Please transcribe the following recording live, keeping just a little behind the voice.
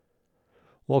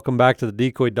Welcome back to the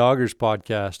Decoy Doggers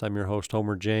podcast. I'm your host,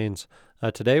 Homer Janes.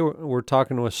 Today we're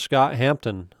talking with Scott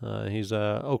Hampton. He's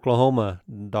a Oklahoma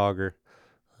dogger.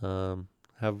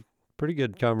 Have pretty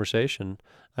good conversation.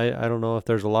 I don't know if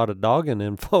there's a lot of dogging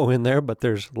info in there, but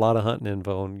there's a lot of hunting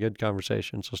info and good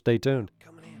conversation. So stay tuned.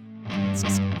 Coming in.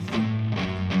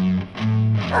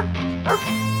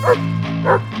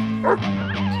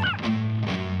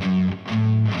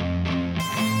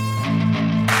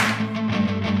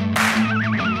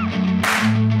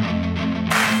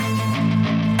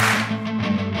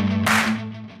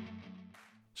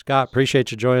 Scott,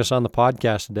 appreciate you joining us on the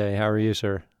podcast today. How are you,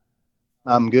 sir?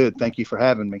 I'm good. Thank you for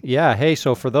having me. Yeah. Hey,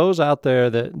 so for those out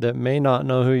there that may not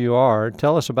know who you are,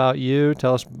 tell us about you.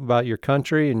 Tell us about your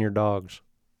country and your dogs.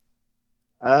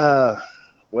 Well,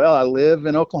 I live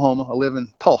in Oklahoma. I live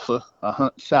in Tulsa. I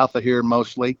hunt south of here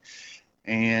mostly.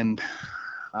 And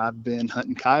I've been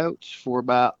hunting coyotes for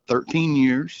about 13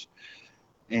 years.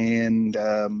 And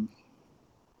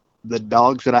the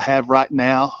dogs that I have right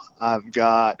now, I've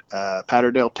got a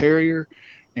Patterdale Terrier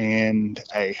and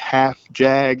a half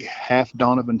Jag, half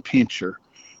Donovan Pinscher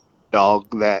dog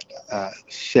that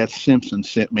Seth Simpson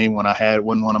sent me when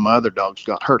one of my other dogs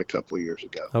got hurt a couple of years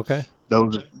ago. Okay.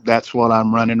 That's what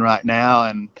I'm running right now,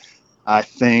 and I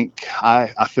think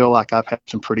I feel like I've had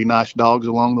some pretty nice dogs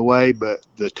along the way, but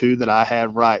the two that I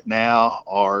have right now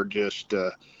are just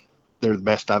they're the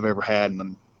best I've ever had,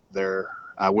 and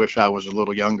I wish I was a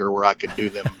little younger where I could do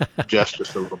them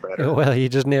justice a little better. Well, you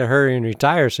just need to hurry and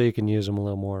retire so you can use them a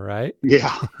little more, right?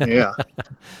 Yeah.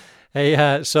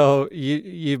 Hey, so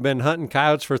you've been hunting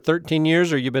coyotes for 13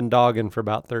 years, or you've been dogging for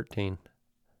about 13?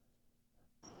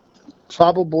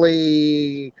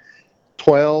 Probably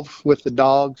 12 with the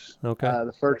dogs. Okay.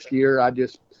 The first year I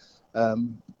just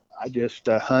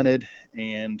hunted,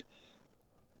 and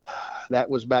that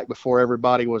was back before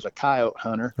everybody was a coyote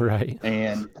hunter. Right.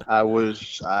 And I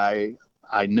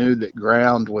knew that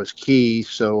ground was key,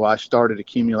 so I started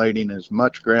accumulating as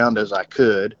much ground as I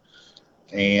could.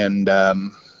 And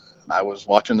I was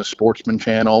watching the Sportsman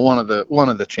channel, one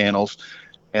of the channels,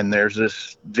 and there's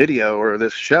this video or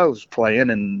this show's playing,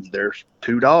 and there's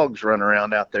two dogs running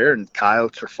around out there, and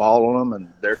coyotes are following them,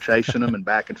 and they're chasing them and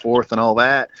back and forth and all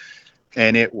that.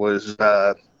 And it was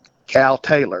Cal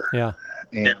Taylor. Yeah.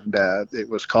 And I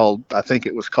think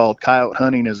it was called Coyote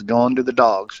Hunting Has Gone to the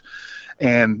Dogs.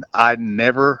 And I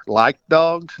never liked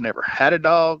dogs, never had a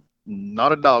dog,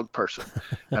 not a dog person.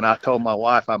 And I told my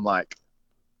wife, I'm like,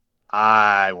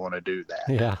 I want to do that.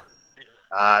 Yeah.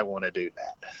 I want to do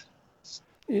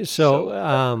that.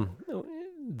 So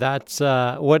that's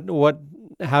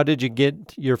how did you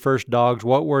get your first dogs?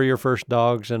 What were your first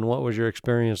dogs, and what was your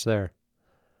experience there?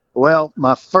 Well,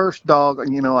 my first dog,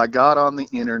 I got on the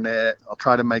internet. I'll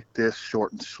try to make this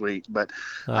short and sweet, but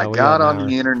I got on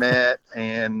the internet,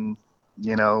 and,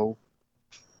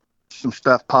 some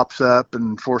stuff pops up,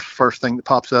 and first thing that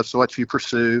pops up is what you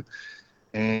pursue.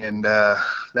 And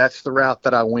that's the route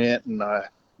that I went, and I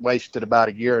wasted about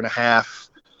a year and a half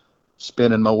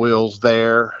spinning my wheels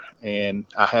there. And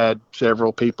I had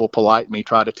several people polite me,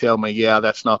 try to tell me, yeah,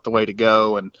 that's not the way to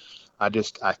go. And I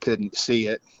couldn't see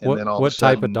it. And then what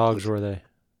type of dogs were they?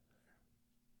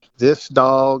 This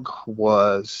dog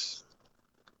was,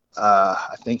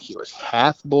 I think he was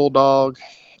half bulldog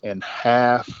and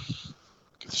half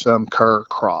some cur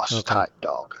cross type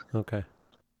dog. Okay.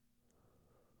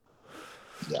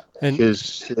 Yeah. And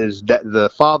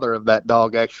the father of that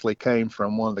dog actually came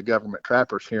from one of the government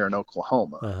trappers here in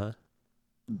Oklahoma. Uh-huh.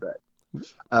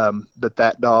 But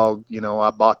that dog,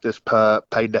 I bought this pup,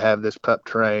 paid to have this pup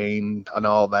trained and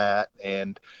all that,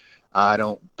 and I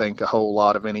don't think a whole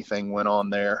lot of anything went on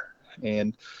there.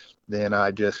 And then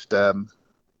I just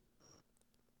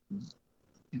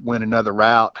went another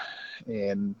route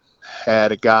and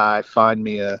had a guy find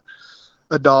me a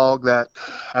dog that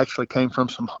actually came from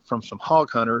some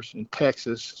hog hunters in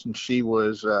Texas, and she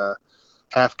was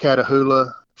half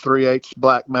Catahoula, 3/8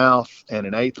 black mouth, and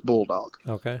an 1/8 bulldog.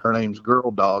 Okay. Her name's Girl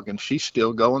Dog, and she's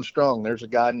still going strong. There's a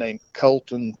guy named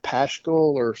Colton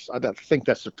Pascal, or I think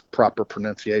that's the proper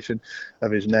pronunciation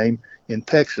of his name, in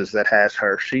Texas that has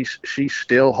her. She's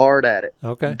still hard at it.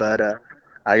 Okay. But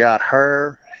I got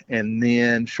her, and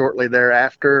then shortly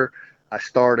thereafter, I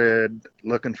started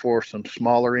looking for some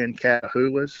smaller end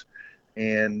Catahoulas,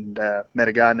 and met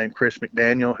a guy named Chris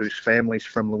McDaniel, whose family's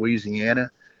from Louisiana.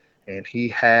 And he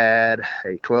had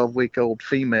a 12-week-old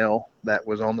female that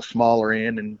was on the smaller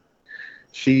end, and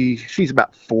she's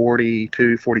about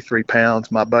 42, 43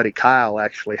 pounds. My buddy Kyle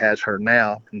actually has her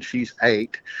now, and she's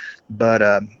 8. But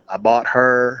I bought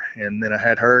her, and then I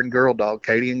had her and Girl Dog,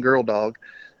 Katie and Girl Dog,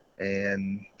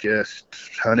 and just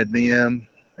hunted them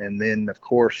And then, of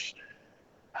course,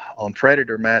 on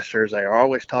Predator Masters, they are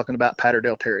always talking about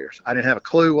Patterdale Terriers. I didn't have a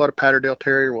clue what a Patterdale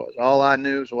Terrier was. All I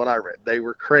knew is what I read. They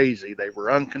were crazy. They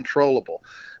were uncontrollable.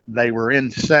 They were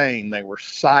insane. They were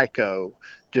psycho.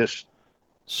 Just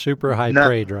super high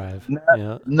prey nothing, drive.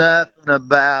 Yeah. nothing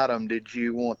about them did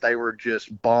you want. They were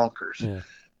just bonkers. Yeah.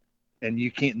 And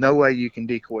you can't, no way you can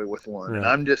decoy with one. And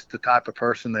Right. I'm just the type of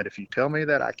person that if you tell me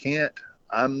that I can't,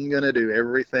 I'm going to do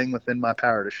everything within my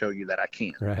power to show you that I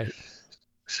can. Right.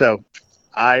 So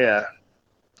I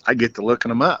get to looking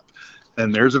them up.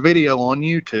 And there's a video on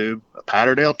YouTube, a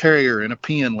Patterdale Terrier in a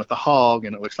pen with a hog,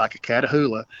 and it looks like a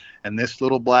Catahoula. And this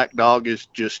little black dog is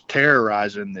just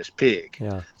terrorizing this pig.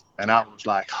 Yeah. And I was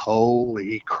like,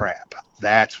 holy crap,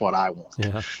 that's what I want.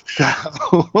 Yeah. So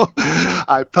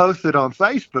I posted on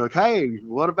Facebook, hey,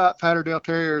 what about Patterdale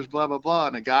Terriers, blah, blah, blah.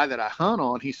 And the guy that I hunt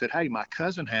on, he said, hey, my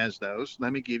cousin has those.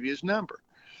 Let me give you his number.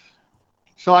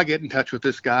 So I get in touch with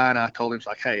this guy, and I told him, it's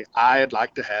like, hey, I'd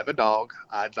like to have a dog.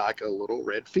 I'd like a little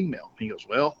red female. He goes,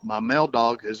 well, my male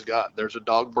dog there's a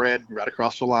dog bred right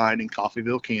across the line in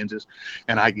Coffeyville, Kansas,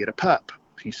 and I get a pup.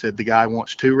 He said the guy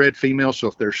wants 2 red females, so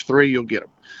if there's 3, you'll get them.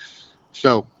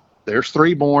 So there's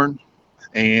 3 born,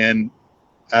 and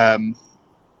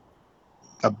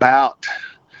about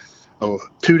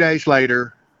 2 days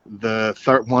later,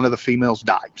 one of the females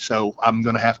died. So I'm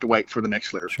going to have to wait for the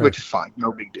next litter, Sure. which is fine.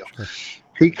 No big deal. Sure.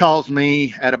 He calls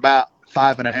me at about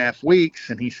 5.5 weeks,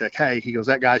 and he said, hey, he goes,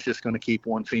 that guy's just going to keep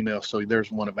 1 female, so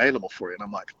there's 1 available for you. And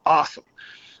I'm like, awesome.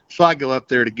 So I go up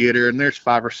there to get her, and there's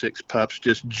 5 or 6 pups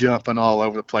just jumping all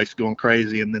over the place, going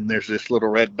crazy. And then there's this little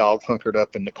red dog hunkered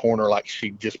up in the corner like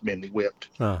she'd just been whipped.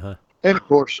 Uh-huh. And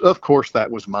of course, that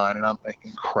was mine. And I'm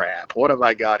thinking, crap, what have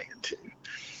I got into?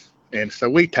 And so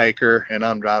we take her, and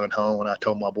I'm driving home, and I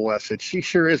told my boy, I said, she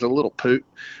sure is a little poot.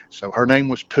 So her name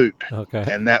was Poot. Okay.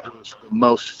 And that was the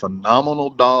most phenomenal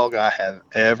dog I have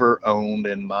ever owned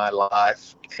in my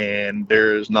life. And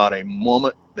there is not a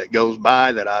moment that goes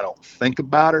by that I don't think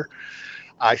about her.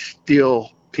 I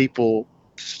still, people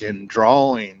in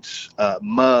drawings,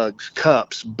 mugs,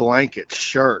 cups, blankets,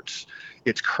 shirts.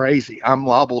 It's crazy. I'm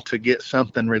liable to get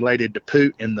something related to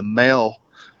Poot in the mail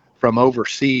from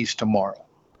overseas tomorrow.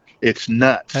 It's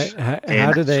nuts.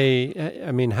 How do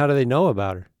they know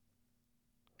about her?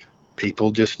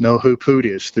 People just know who Poot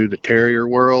is through the terrier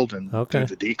world and Okay.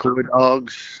 through the decoy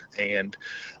dogs. And,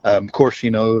 of course,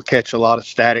 catch a lot of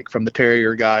static from the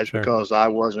terrier guys. Sure. Because I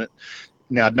wasn't.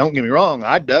 Now, don't get me wrong.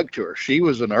 I dug to her. She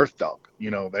was an earth dog.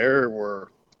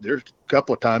 There's a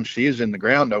couple of times she is in the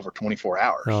ground over 24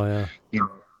 hours. Oh, yeah.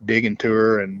 Digging to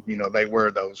her. And, they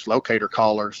wear those locator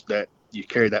collars that you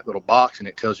carry that little box, and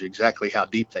it tells you exactly how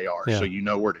deep they are. Yeah. So you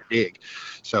know where to dig.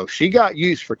 So she got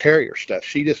used for terrier stuff.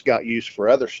 She just got used for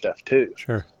other stuff too.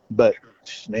 Sure. But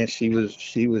man, she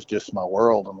was just my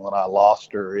world. And when I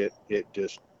lost her, it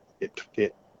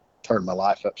turned my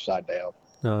life upside down.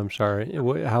 No, I'm sorry.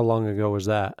 How long ago was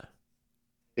that?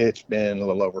 It's been a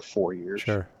little over 4 years.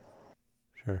 Sure.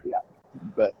 Yeah.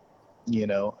 But,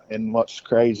 and what's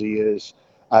crazy is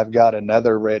I've got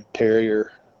another red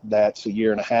terrier that's 1.5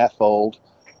 years old.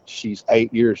 She's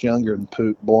 8 years younger than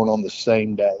Poot, born on the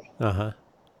same day. Uh-huh.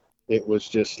 It was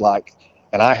just like,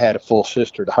 and I had a full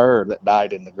sister to her that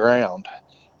died in the ground.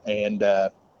 And,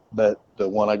 but the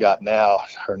one I got now,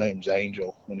 her name's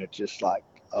Angel. And it's just like,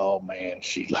 oh man,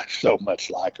 she looks so much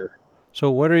like her.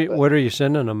 So what are you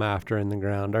sending them after in the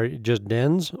ground? Are you just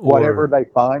dens? Or whatever they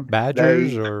find.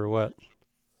 Badgers or what?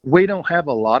 We don't have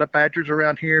a lot of badgers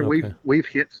around here. Okay. We've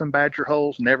hit some badger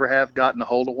holes, never have gotten a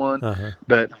hold of one, uh-huh.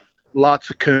 But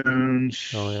lots of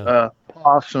coons,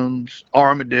 possums,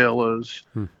 armadillos.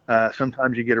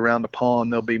 Sometimes you get around the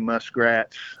pond, there'll be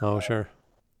muskrats. Oh, sure.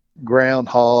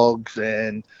 Groundhogs,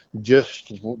 and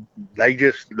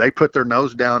they put their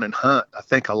nose down and hunt. I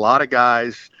think a lot of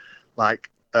guys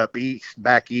like up east,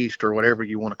 back east, or whatever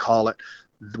you want to call it,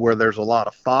 where there's a lot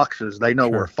of foxes, they know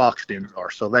where fox dens are.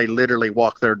 So they literally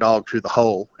walk their dog to the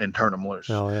hole and turn them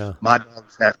loose. Oh, yeah. My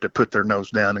dogs have to put their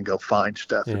nose down and go find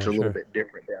stuff. It's a little bit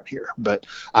different down here. But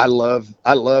I love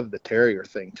the terrier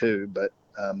thing too. But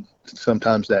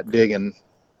sometimes that digging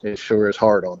sure is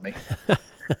hard on me.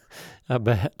 I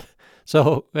bet.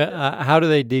 So how do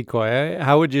they decoy?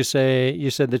 How would you say, you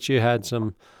said that you had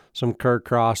some cur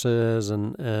crosses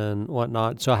and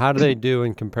whatnot. So how do they do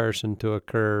in comparison to a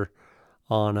cur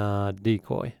on a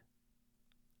decoy?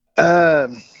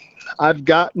 I've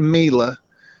got Mila.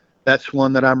 That's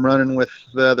one that I'm running with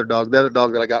the other dog. The other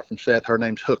dog that I got from Seth, her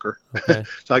name's Hooker. Okay.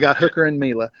 So I got Hooker and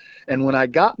Mila. And when I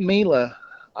got Mila,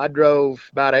 I drove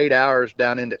about 8 hours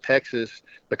down into Texas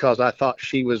because I thought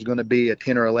she was going to be a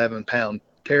 10 or 11 pound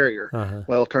terrier. Uh-huh.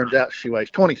 Well, it turns out she weighs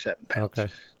 27 pounds.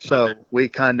 Okay. So we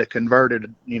kind of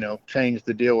converted, changed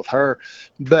the deal with her.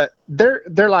 But they're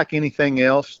like anything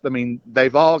else. I mean,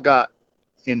 they've all got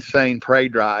insane prey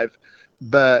drive,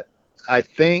 but I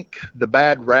think the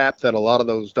bad rap that a lot of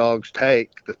those dogs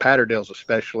take, the Patterdales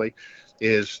especially,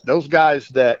 is those guys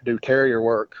that do terrier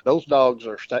work. Those dogs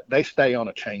they stay on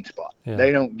a chain spot. Yeah.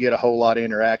 They don't get a whole lot of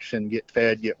interaction, get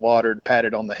fed, get watered,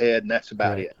 patted on the head, and that's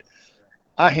about Right. it.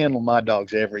 I handle my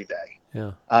dogs every day.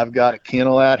 Yeah. I've got a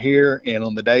kennel out here, and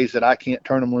on the days that I can't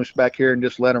turn them loose back here and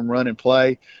just let them run and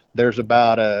play, there's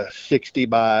about a 60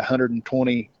 by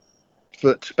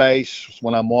 120-foot space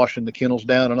when I'm washing the kennels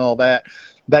down and all that.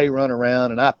 They run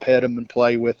around, and I pet them and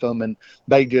play with them, and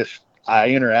I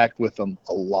interact with them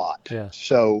a lot. Yeah.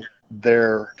 So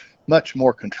they're much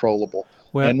more controllable.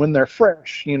 Well, and when they're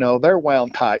fresh, they're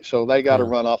wound tight, so they got to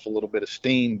Yeah. run off a little bit of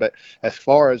steam. But as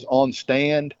far as on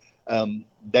stand,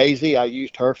 Daisy, I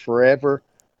used her forever.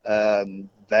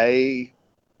 They're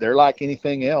like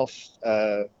anything else.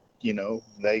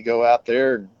 They go out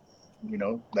there and,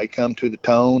 they come to the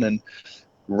tone, and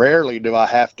rarely do I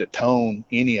have to tone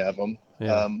any of them.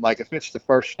 Yeah. Like if it's the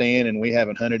first stand and we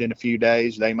haven't hunted in a few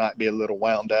days, they might be a little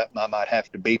wound up and I might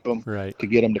have to beep them Right. to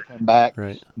get them to come back.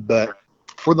 Right. But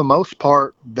for the most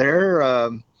part, they're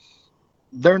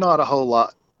not a whole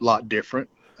lot different.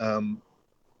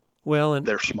 Well, and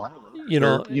They're smaller.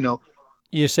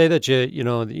 you say that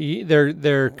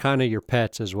they're kind of your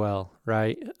pets as well,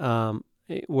 right?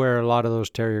 Where a lot of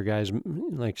those terrier guys,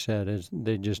 like I said, is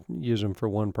they just use them for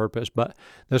one purpose. But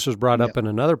this was brought up in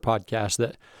another podcast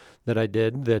that I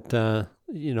did, that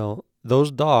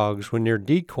those dogs, when you're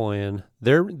decoying,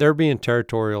 they're being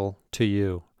territorial to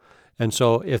you. And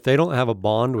so if they don't have a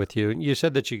bond with you, you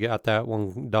said that you got that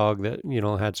one dog that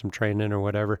had some training or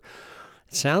whatever.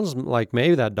 It sounds like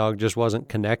maybe that dog just wasn't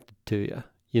connected to you.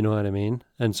 You know what I mean?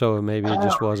 And so maybe it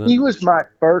just wasn't. He was my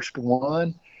first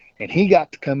one, and he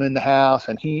got to come in the house,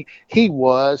 and he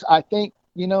was. I think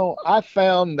I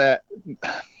found that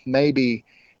maybe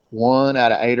 1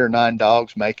 out of 8 or 9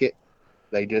 dogs make it.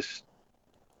 That just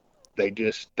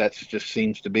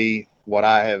seems to be what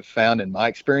I have found in my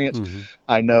experience. Mm-hmm.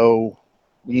 I know,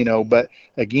 but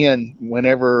again,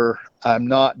 whenever I'm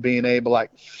not being able,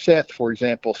 like Seth, for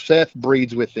example, Seth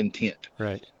breeds with intent.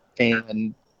 Right.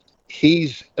 And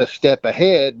he's a step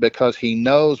ahead because he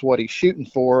knows what he's shooting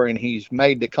for, and he's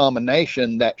made the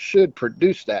combination that should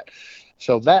produce that.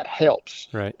 So that helps.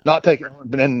 Right.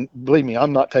 And believe me,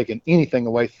 I'm not taking anything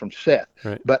away from Seth.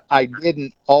 Right. But I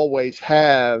didn't always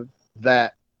have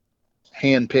that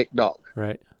hand-picked dog.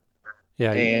 Right.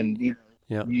 Yeah. And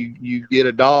Yeah. you get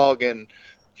a dog, and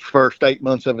first 8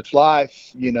 months of its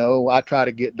life, I try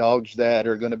to get dogs that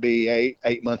are going to be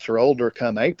eight months or older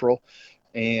come April.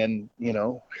 And,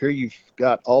 here you've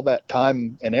got all that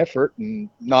time and effort, and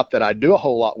not that I do a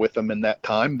whole lot with them in that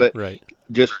time, but Right.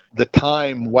 just the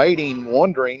time waiting,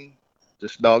 wondering,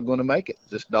 this dog going to make it?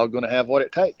 This dog going to have what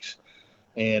it takes?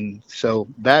 And so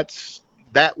that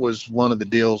was one of the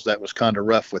deals that was kind of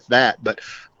rough with that. But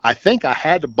I think I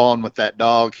had to bond with that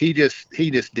dog. He just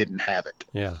didn't have it.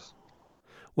 Yeah.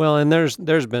 Well, and there's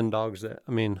been dogs that,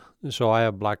 so I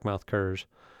have blackmouth curs,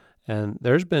 and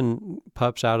there's been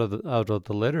pups out of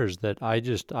the litters that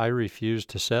I refuse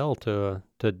to sell to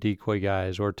decoy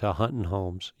guys or to hunting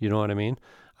homes. You know what I mean?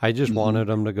 I just wanted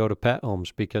them to go to pet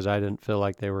homes because I didn't feel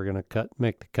like they were going to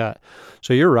make the cut.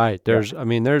 So you're right. There's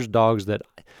dogs that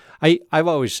I've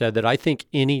always said that I think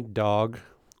any dog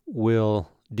will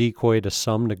decoy to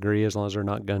some degree as long as they're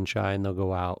not gun shy and they'll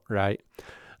go out, right?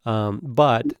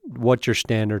 But what's your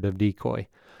standard of decoy?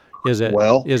 Is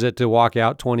it to walk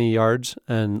out 20 yards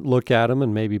and look at them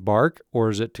and maybe bark, or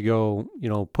is it to go,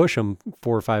 push them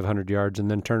 400 or 500 yards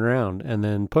and then turn around and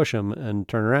then push them and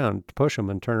turn around, push them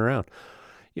and turn around?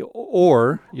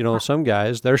 Or, some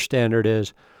guys, their standard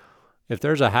is if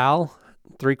there's a howl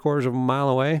 3/4 of a mile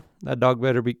away, that dog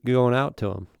better be going out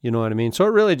to him. You know what I mean? So it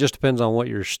really just depends on what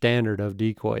your standard of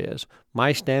decoy is.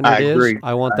 My standard is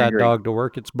I want that dog to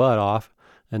work its butt off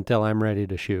until I'm ready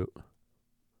to shoot.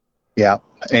 Yeah.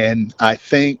 And I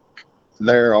think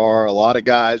there are a lot of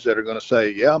guys that are going to say,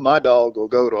 yeah, my dog will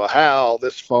go to a howl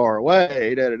this far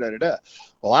away. Da, da, da, da, da.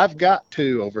 Well, I've got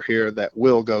 2 over here that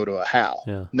will go to a howl.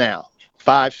 Yeah. Now,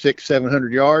 500, 600,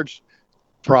 700 yards,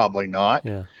 probably not.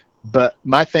 Yeah. But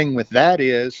my thing with that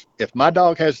is if my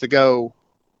dog has to go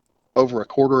over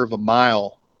 1/4 of a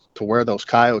mile to where those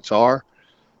coyotes are,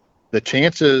 the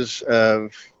chances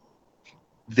of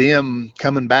them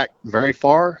coming back very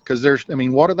far, because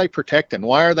what are they protecting?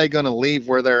 Why are they going to leave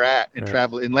where they're at and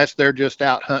travel unless they're just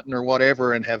out hunting or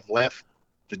whatever and have left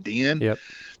the den, Yep.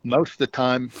 most of the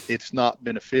time it's not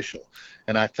beneficial.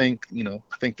 And I think, I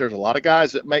think there's a lot of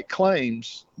guys that make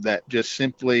claims that just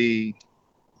simply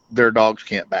their dogs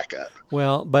can't back up.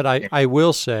 Well, but I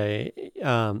will say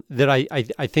that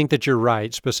I think that you're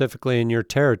right, specifically in your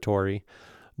territory.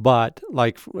 But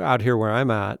like out here where I'm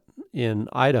at in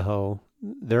Idaho,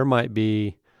 there might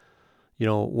be,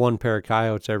 one pair of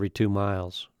coyotes every 2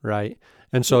 miles, right?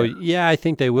 And so, I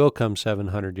think they will come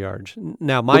 700 yards.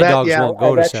 Now, my dogs won't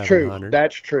go to that's 700.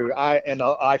 That's true.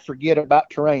 I forget about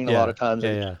terrain a lot of times.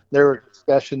 Yeah. There was a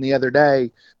discussion the other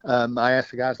day. I asked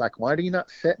the guys, like, why do you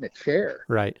not sit in a chair?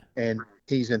 Right. And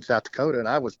he's in South Dakota, and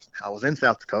I was in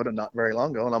South Dakota not very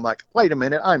long ago, and I'm like, wait a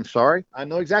minute, I'm sorry, I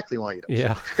know exactly why you don't sit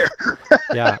in a chair.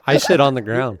 Yeah, I sit on the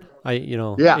ground.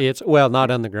 It's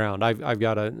not on the ground. I've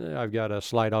got a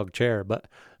slide dog chair, but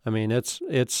I mean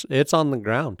it's on the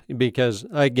ground because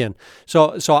again,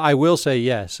 so I will say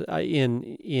yes,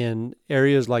 in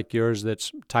areas like yours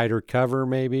that's tighter cover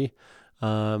maybe,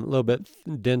 a little bit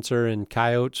denser in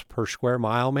coyotes per square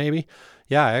mile maybe.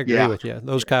 Yeah, I agree with you.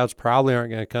 Those coyotes probably aren't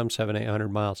going to come 700-800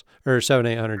 miles or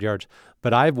 700-800 yards.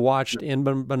 But I've watched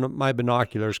in my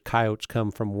binoculars coyotes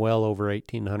come from well over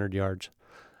 1,800 yards,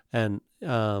 and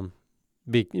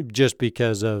just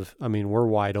because of, we're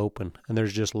wide open and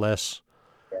there's just less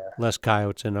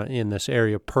coyotes in this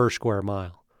area per square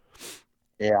mile.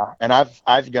 Yeah, and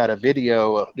I've got a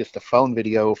video, just a phone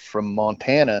video from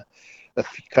Montana a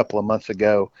couple of months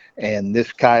ago, and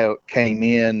this coyote came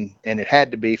in, and it had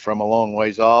to be from a long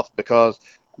ways off because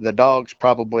the dogs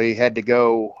probably had to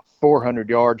go 400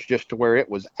 yards just to where it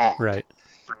was at. Right.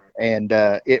 And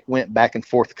it went back and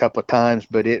forth a couple of times,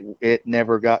 but it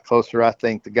never got closer. I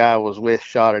think the guy was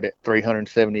shot it at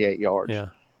 378 yards. Yeah.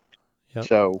 Yep.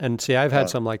 So, and see, I've had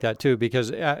something like that too,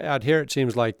 because out here it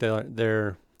seems like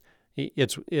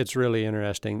it's really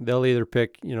interesting. They'll either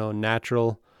pick,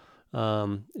 natural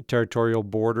territorial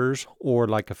borders or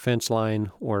like a fence line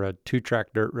or a 2-track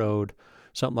dirt road,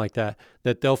 something like that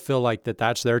they'll feel like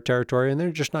that's their territory and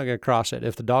they're just not going to cross it.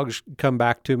 If the dogs come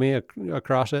back to me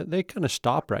across it, they kind of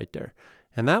stop right there.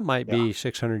 And that might be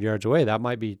 600 yards away. That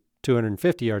might be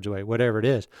 250 yards away, whatever it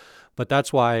is. But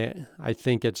that's why I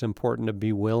think it's important to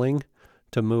be willing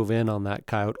to move in on that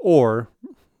coyote or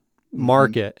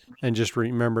mark it and just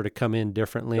remember to come in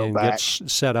differently and get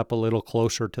set up a little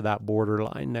closer to that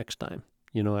borderline next time.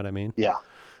 You know what I mean? Yeah.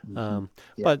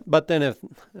 But then if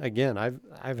again,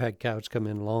 I've had coyotes come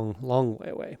in long way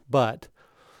away. But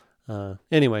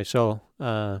anyway, so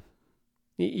my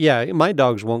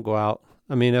dogs won't go out.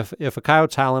 I mean, if a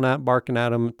coyote's barking at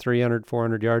them 300,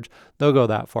 400 yards, they'll go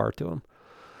that far to them.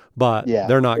 But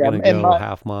they're not going to go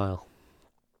half mile.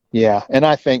 Yeah, and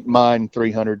I think mine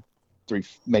 300,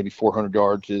 maybe 400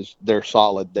 yards they're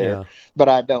solid there. Yeah. But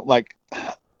I don't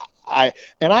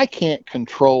I can't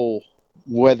control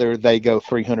whether they go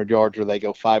 300 yards or they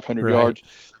go 500 yards,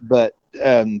 but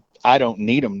I don't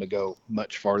need them to go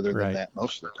much farther than that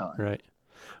most of the time. Right.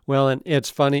 Well, and it's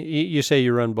funny, you say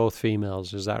you run both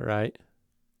females, is that right?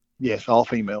 Yes, all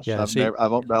females. Yeah,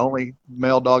 the only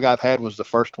male dog I've had was the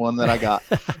first one that I got.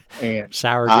 And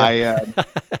soured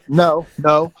No.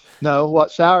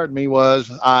 What soured me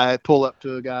was I pull up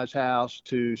to a guy's house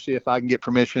to see if I can get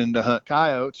permission to hunt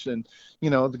coyotes. And,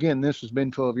 again, this has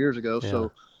been 12 years ago. Yeah.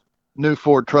 So new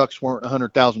Ford trucks weren't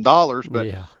 $100,000,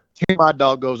 but my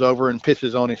dog goes over and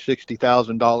pisses on his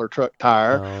 $60,000 truck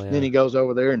tire. Oh, yeah. Then he goes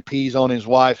over there and pees on his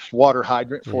wife's water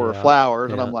hydrant for her flowers.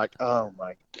 Yeah. And I'm like, oh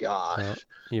my gosh.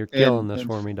 You're killing this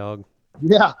for me, dog.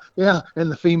 Yeah.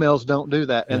 And the females don't do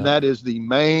that. And that is the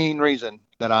main reason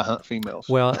that I hunt females.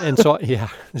 Well, and so,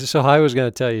 so I was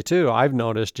going to tell you too, I've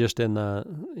noticed just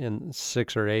in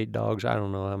 6 or 8 dogs, I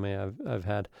don't know how many I've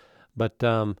had, but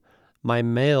my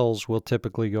males will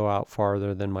typically go out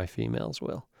farther than my females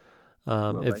will.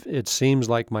 If it seems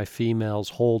like my females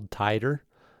hold tighter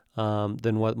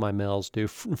than what my males do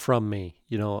from me.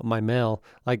 My male,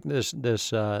 like this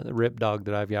rip dog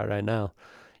that I've got right now,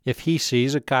 if he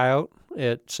sees a coyote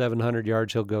at 700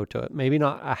 yards, he'll go to it. Maybe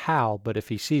not a howl, but if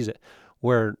he sees it,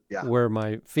 where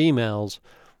my females,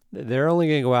 they're only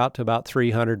going to go out to about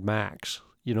 300 max.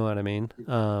 You know what I mean?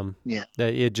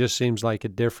 It just seems like a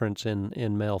difference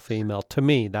in male female. To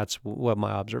me, that's what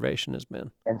my observation has been.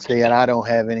 And I don't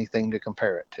have anything to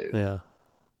compare it to. Yeah.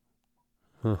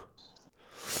 Huh.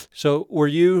 So were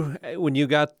you, when you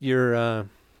got your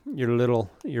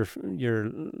little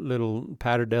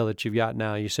Patterdale that you've got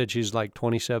now, you said she's like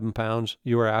 27 pounds.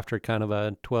 You were after kind of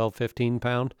a 12, 15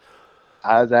 pound?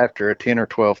 I was after a 10 or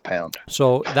 12 pound.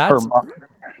 So that's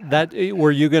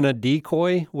were you gonna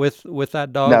decoy with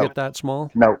that dog No, at that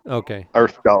small? no, Okay.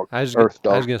 earth dog, earth I was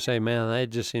dog. gonna say, man, it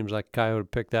just seems like a coyote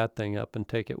would pick that thing up and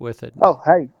take it with it. Oh,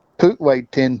 hey, Poot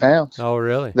weighed 10 pounds. Oh,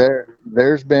 really?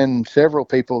 There's been several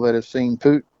people that have seen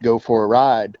Poot go for a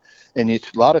ride, and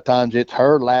it's a lot of times it's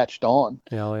her latched on,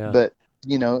 Yeah, oh, yeah, but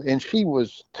and she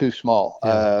was too small.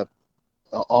 yeah.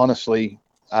 Honestly,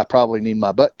 I probably need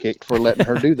my butt kicked for letting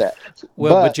her do that.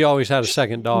 Well, but But you always had a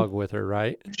second dog with her,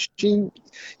 right? she,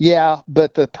 yeah,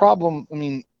 but the problem, I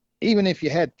mean, even if you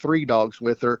had 3 dogs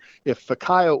with her, if a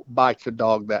coyote bites a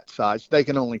dog that size, they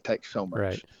can only take so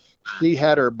Right. much. She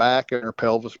had her back and her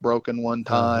pelvis broken one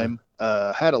Uh-huh. time,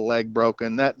 had a leg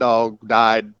broken. That dog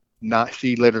died. Not,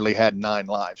 she literally had 9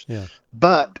 lives, Yeah.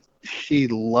 but she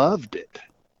loved it.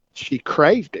 She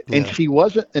craved it, and Yeah. she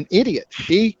wasn't an idiot.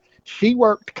 She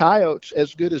worked coyotes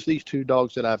as good as these 2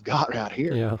 dogs that I've got out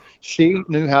here. Yeah. She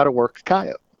knew how to work a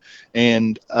coyote,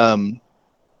 and I've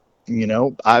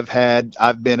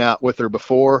been out with her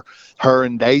before. Her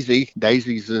and Daisy.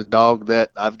 Daisy's a dog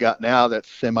that I've got now that's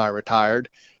semi-retired,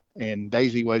 and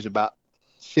Daisy weighs about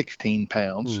 16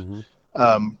 pounds. Mm-hmm.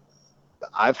 Um,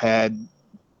 I've had,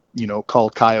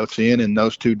 called coyotes in, and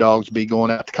those 2 dogs be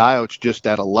going out to coyotes just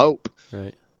at a lope.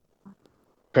 Right.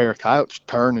 Pair of coyotes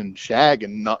turn and shag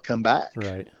and not come back.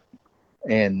 Right.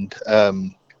 And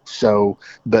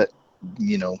but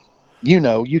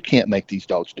you can't make these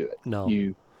dogs do it. No.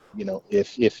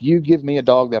 If you give me a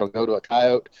dog that'll go to a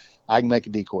coyote, I can make a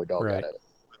decoy dog Right. out of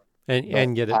it.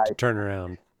 And get it to turn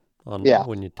around when you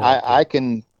tell it to. I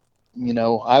can.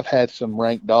 I've had some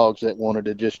rank dogs that wanted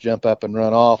to just jump up and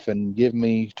run off and give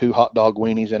me 2 hot dog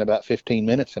weenies in about 15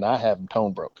 minutes, and I have them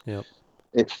tone broke. Yep.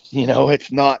 It's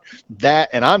not that,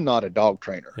 and I'm not a dog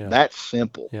trainer. Yeah. That's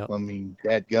simple. Yep. I mean,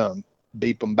 dadgum,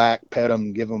 beep them back, pet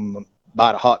them, give them a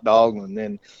bite of hot dog, and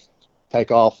then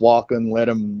take off walking, let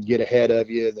them get ahead of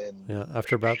you. Then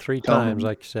After about 3 times,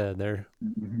 like you said, they're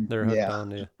hooked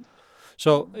on you.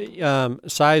 So,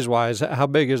 size wise, how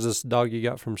big is this dog you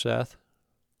got from Seth?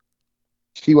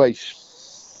 She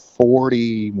weighs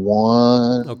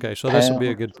 41. Okay, so this will be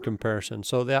a good comparison.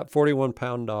 So that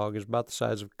 41-pound dog is about the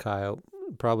size of a coyote,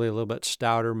 probably a little bit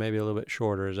stouter, maybe a little bit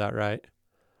shorter. Is that right?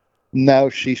 No,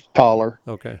 she's taller.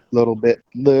 Okay. Little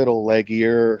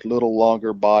leggier, little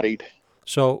longer bodied.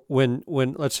 So when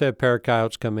let's say a pair of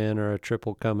coyotes come in or a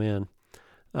triple come in,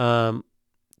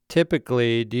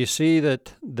 typically, do you see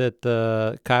that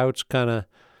the coyotes kind of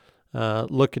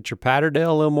look at your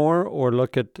Patterdale a little more, or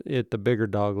look at the bigger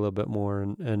dog a little bit more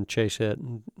and chase it?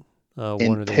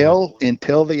 Until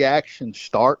the action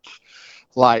starts,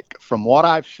 like from what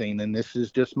I've seen, and this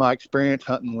is just my experience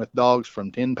hunting with dogs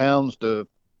from 10 pounds to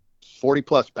 40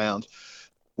 plus pounds.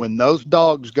 When those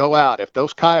dogs go out, if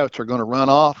those coyotes are going to run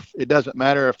off, it doesn't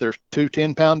matter if there's 2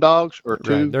 10-pound dogs or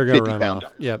 2 50-pound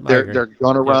dogs. Yep, they're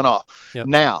going to run off. Yep.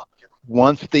 Now,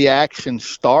 once the action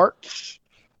starts,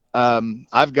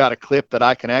 I've got a clip that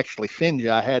I can actually send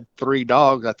you. I had 3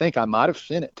 dogs. I think I might have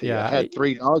sent it to you. I had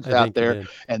 3 dogs out there,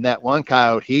 and that one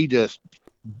coyote, he just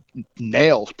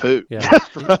nails Poot. Yeah.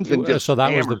 So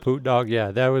that was the Poot dog.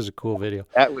 Yeah, that was a cool video.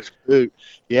 That was Poot.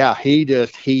 Yeah,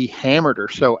 he hammered her.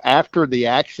 So after the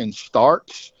action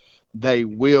starts, they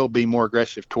will be more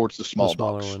aggressive towards the smaller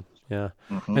dogs. One. Yeah.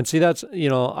 Mm-hmm. And see, that's,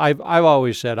 I've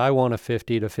always said I want a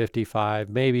 50 to 55,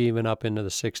 maybe even up into the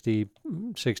 60,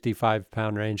 65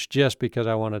 pound range, just because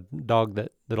I want a dog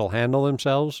that'll handle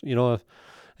themselves,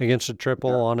 against a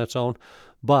triple on its own.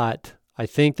 But I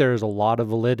think there's a lot of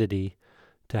validity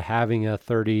to having a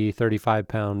 30, 35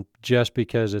 pound, just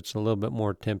because it's a little bit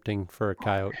more tempting for a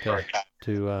coyote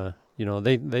to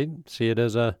they see it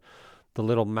as the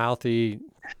little mouthy,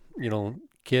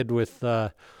 kid with,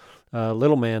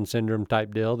 little man syndrome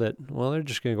type deal that, well, they're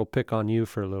just going to go pick on you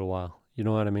for a little while. You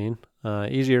know what I mean?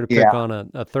 Easier to pick on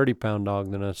a 30-pound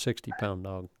dog than a 60-pound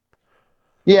dog.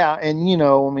 Yeah, and,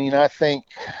 I think,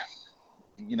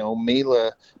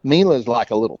 Mila's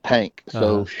like a little tank.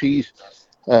 So she's,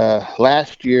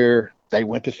 last year they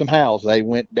went to some house. They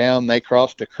went down, they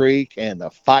crossed a creek, and the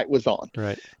fight was on.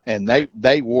 Right. And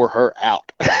they wore her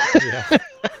out. Yeah.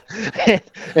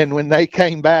 And when they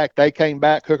came back,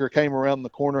 Hooker came around the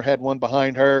corner, had one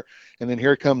behind her, and then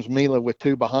here comes Mila with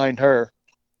 2 behind her,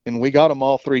 and we got them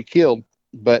all 3 killed.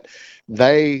 But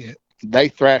they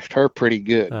thrashed her pretty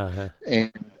good.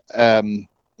 And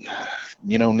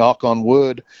knock on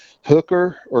wood,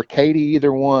 Hooker or Katie,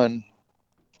 either one.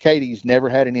 Katie's never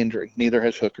had an injury. Neither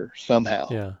has Hooker. Somehow.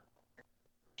 Yeah.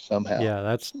 Yeah,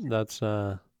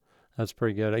 that's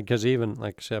pretty good. Because even,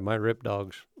 like I said, my rip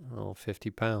dog's 50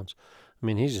 pounds. I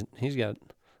mean, he's got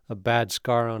a bad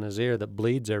scar on his ear that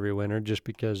bleeds every winter just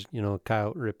because, a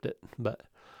coyote ripped it. But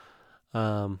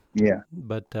Yeah.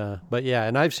 But yeah,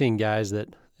 and I've seen guys that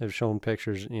have shown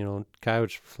pictures,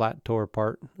 coyotes flat tore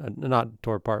apart, not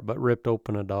tore apart, but ripped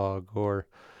open a dog or,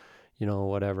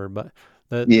 whatever. But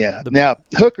Yeah. the Now,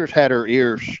 Hooker's had her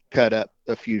ears cut up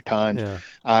a few times. yeah,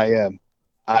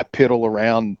 I piddle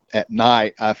around at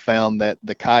night. I found that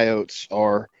the coyotes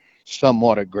are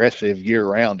somewhat aggressive year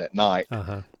round at night,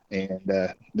 uh-huh. and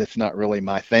that's not really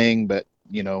my thing. But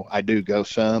I do go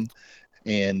some,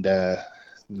 and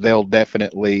they'll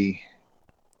definitely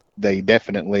they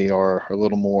definitely are a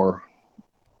little more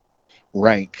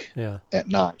rank Yeah. at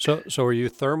night. So are you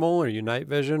thermal? Are you night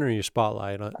vision? Or are you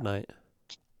spotlight at night?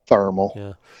 Thermal,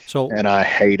 Yeah. So and I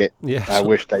hate it. yeah. I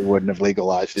wish they wouldn't have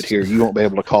legalized it here. You won't be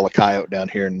able to call a coyote down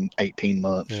here in 18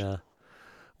 months. Yeah.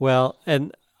 Well,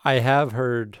 and I have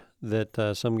heard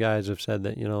that some guys have said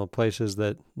that places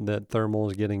that thermal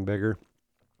is getting bigger.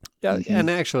 Yeah, Hmm. and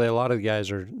actually, a lot of the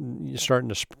guys are starting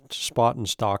to spot and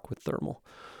stock with thermal,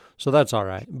 so that's all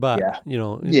right. But Yeah.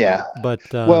 Yeah. but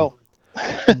Well,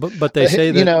 but they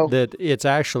say you know, that it's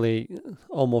actually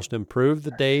almost improved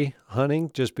the day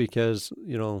hunting, just because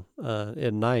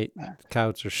at night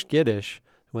coyotes are skittish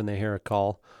when they hear a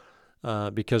call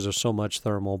because of so much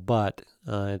thermal. But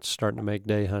it's starting to make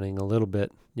day hunting a little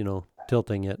bit,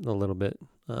 tilting it a little bit.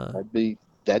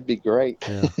 that'd be great.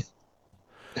 Yeah.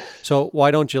 So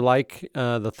why don't you like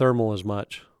the thermal as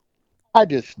much? I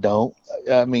just don't.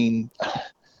 I mean,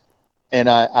 and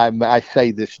I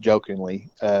say this jokingly.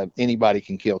 Anybody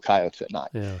can kill coyotes at night,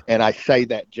 Yeah. and I say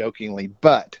that jokingly.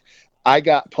 But I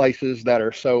got places that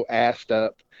are so assed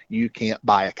up you can't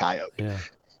buy a coyote, Yeah.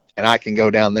 and I can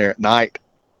go down there at night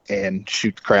and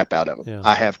shoot the crap out of them. Yeah.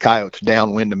 I have coyotes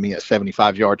downwind of me at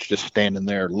 75 yards just standing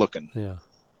there looking. Yeah.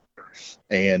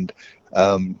 And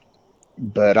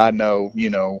but I know,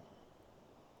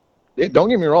 don't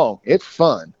get me wrong, it's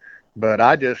fun. But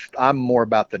I'm more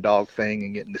about the dog thing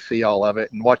and getting to see all of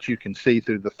it. And what you can see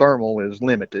through the thermal is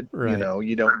limited. Right.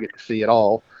 You don't get to see it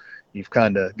all. You've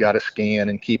kind of got to scan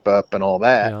and keep up and all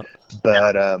that. Yeah.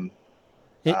 But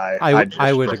I I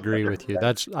just would agree with you.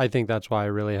 I think that's why I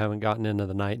really haven't gotten into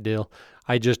the night deal.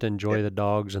 I just yeah, enjoy the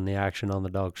dogs and the action on the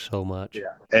dogs so much.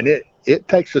 yeah. And it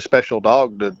takes a special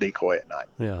dog to decoy at night.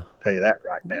 Yeah. I'll tell you that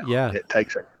right now. Yeah. It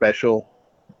takes a special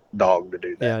dog to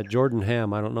do that. Yeah, Jordan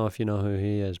Ham, I don't know if you know who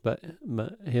he is, but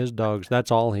his dogs, that's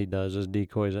all he does is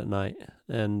decoys at night.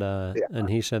 Yeah, And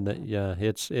he said that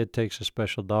it takes a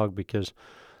special dog because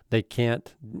they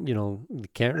can't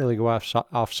really go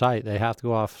off site. They have to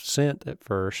go off scent at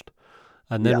first.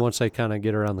 And then yeah, once they kind of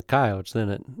get around the coyotes, then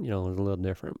it is a little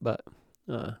different.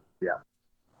 Uh yeah.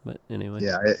 but anyway.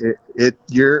 Yeah,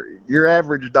 your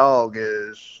average dog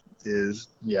is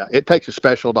yeah. It takes a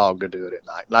special dog to do it at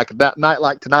night. Like that night,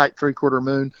 like tonight, 3/4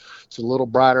 moon. It's a little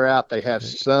brighter out. They have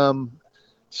Right. some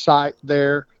sight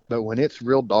there, but when it's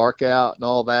real dark out and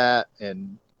all that,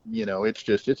 and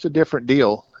it's a different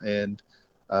deal. And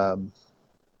um,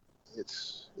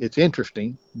 it's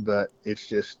interesting, but it's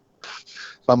just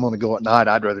if I'm going to go at night,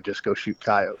 I'd rather just go shoot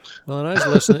coyotes. Well, and I was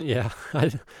listening. Yeah,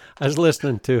 I was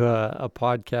listening to a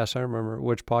podcast. I don't remember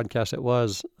which podcast it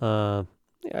was.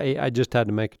 I just had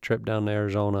to make a trip down to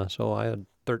Arizona, so I had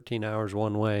 13 hours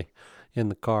one way in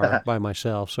the car by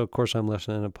myself. So of course I'm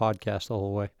listening to a podcast the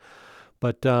whole way.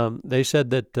 But they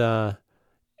said that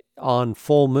on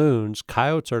full moons,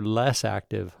 coyotes are less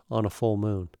active on a full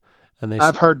moon, and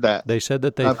I've heard that. they said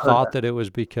that they I've heard thought that. that it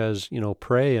was because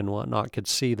prey and whatnot could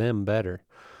see them better.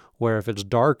 Where if it's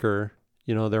darker,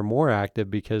 they're more active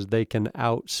because they can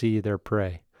outsee their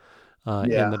prey in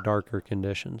Yeah. the darker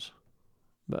conditions.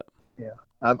 But Yeah,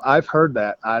 I've heard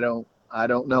that. I don't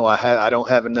know. I don't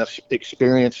have enough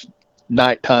experience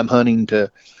nighttime hunting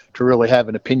to really have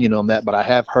an opinion on that, but I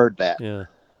have heard that. yeah,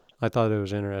 I thought it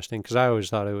was interesting because I always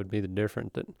thought it would be the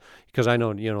different because I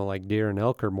know like deer and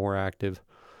elk are more active,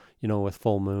 with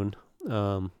full moon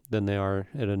than they are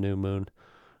at a new moon.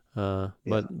 Yeah.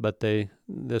 But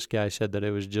this guy said that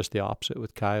it was just the opposite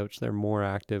with coyotes. They're more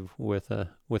active with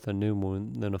a new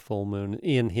moon than a full moon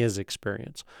in his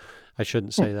experience. I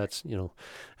shouldn't say that's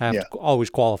I have Yeah. to always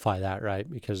qualify that, right?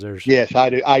 Because there's Yes, I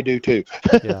do. I do too.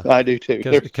 yeah I do too.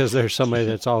 because there's somebody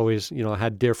that's always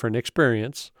had different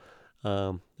experience,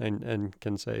 and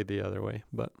can say the other way.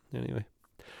 But anyway,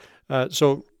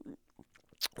 so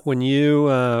when you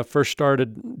first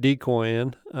started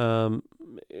decoying,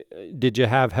 did you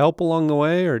have help along the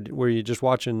way, or were you just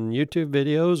watching YouTube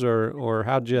videos, or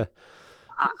how'd you?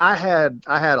 I had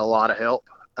a lot of help.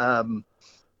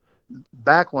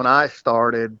 Back when I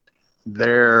started,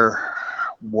 there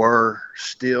were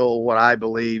still what I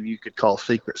believe you could call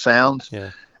secret sounds,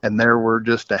 Yeah, and there were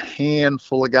just a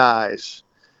handful of guys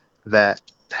that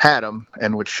had them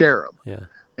and would share them. Yeah.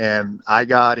 And I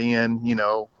got in,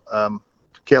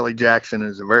 Kelly Jackson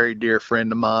is a very dear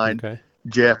friend of mine. Okay.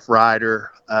 Jeff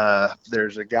Ryder.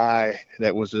 There's a guy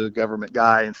that was a government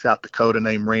guy in South Dakota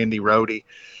named Randy Rohde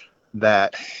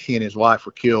that he and his wife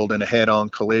were killed in a head-on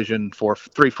collision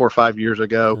 5 years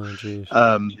ago. Oh, geez.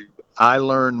 I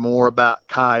learned more about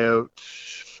coyotes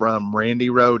from Randy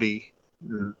Rohde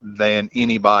than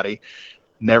anybody.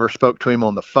 Never spoke to him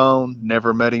on the phone,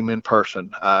 never met him in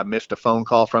person. I missed a phone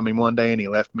call from him one day, and he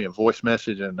left me a voice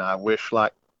message, and I wish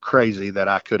like crazy that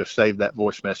I could have saved that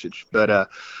voice message. But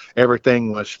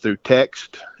everything was through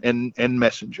text and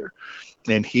messenger.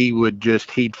 And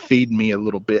he'd feed me a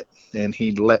little bit, and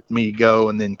he'd let me go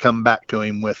and then come back to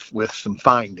him with some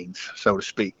findings, so to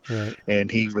speak. Right.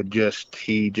 And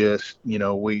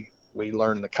we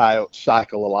learned the coyote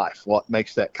cycle of life, what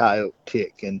makes that coyote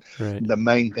tick. And Right. the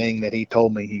main thing that he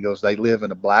told me, he goes, they live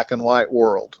in a black and white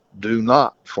world. Do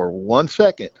not for 1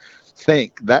 second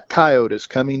think that coyote is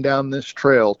coming down this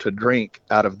trail to drink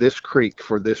out of this creek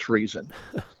for this reason.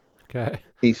 Okay.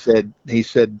 He said,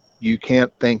 you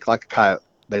can't think like a coyote.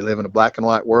 They live in a black and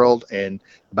white world, and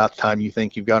about the time you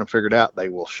think you've got them figured out, they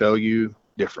will show you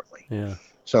differently. Yeah.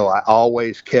 So I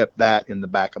always kept that in the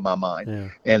back of my mind. Yeah.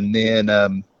 And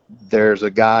then there's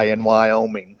a guy in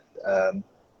Wyoming,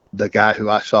 the guy who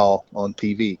I saw on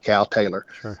TV, Cal Taylor.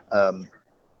 Sure.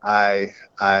 I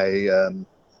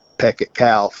peck at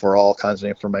Cal for all kinds of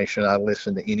information. I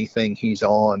listen to anything he's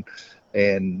on,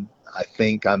 and I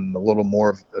think I'm a little more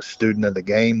of a student of the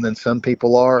game than some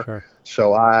people are. Sure.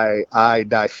 So I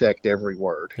dissect every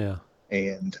word. Yeah.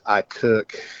 And I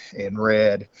took and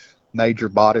read Major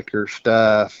Boddicker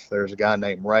stuff. There's a guy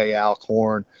named Ray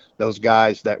Alcorn. Those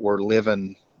guys that were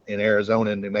living in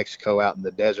Arizona and New Mexico out in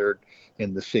the desert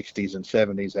in the 60s and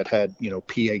 70s that had,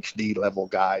 PhD level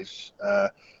guys.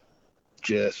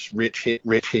 Just Rich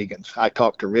Higgins. I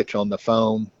talk to Rich on the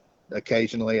phone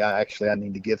occasionally. I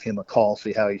need to give him a call,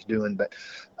 see how he's doing. But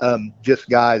just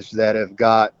guys that have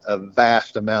got a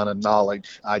vast amount of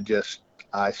knowledge.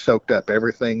 I soaked up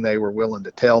everything they were willing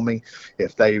to tell me.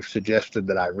 If they suggested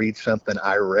that I read something,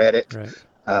 I read it. Right.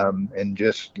 And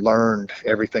just learned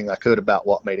everything I could about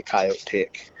what made a coyote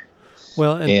tick.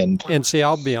 Well, and see,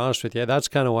 I'll be honest with you. That's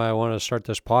kind of why I want to start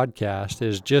this podcast,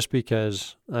 is just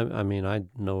because, I mean, I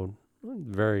know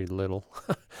very little.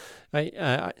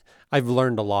 I've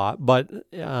learned a lot, but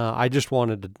I just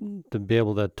wanted to be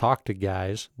able to talk to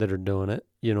guys that are doing it.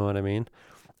 You know what I mean?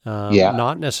 Yeah.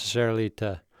 Not necessarily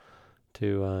to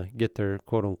get their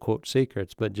quote unquote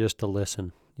secrets, but just to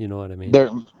listen. You know what I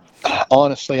mean?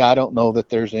 Honestly, I don't know that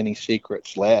there's any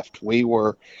secrets left. We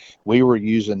were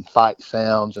using fight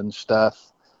sounds and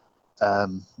stuff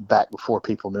back before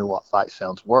people knew what fight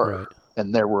sounds were. Right.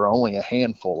 And there were only a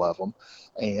handful of them.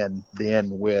 And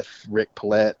then with Rick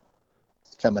Paulette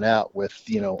coming out with,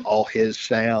 all his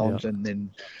sounds, and then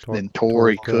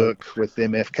Tory Cook with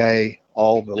MFK,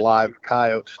 all the live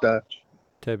coyote stuff.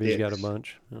 Tebby's got a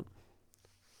bunch. Yep.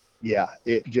 Yeah,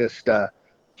 it just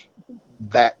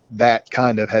that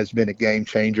kind of has been a game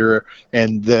changer.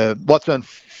 And what's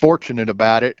unfortunate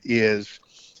about it is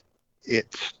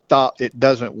it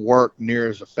doesn't work near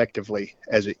as effectively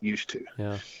as it used to.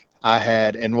 Yeah.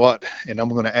 And I'm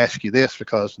going to ask you this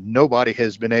because nobody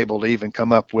has been able to even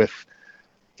come up with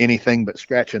anything but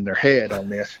scratching their head on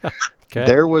this. Okay.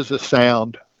 There was a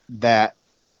sound that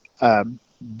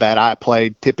I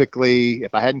played. Typically,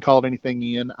 if I hadn't called anything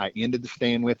in, I ended the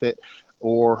stand with it,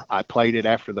 or I played it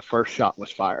after the first shot was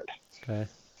fired. Okay.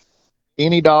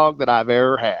 Any dog that I've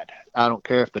ever had, I don't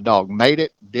care if the dog made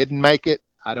it, didn't make it.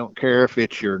 I don't care if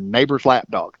it's your neighbor's lap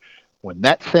dog. When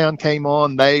that sound came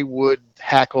on, they would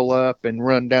hackle up and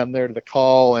run down there to the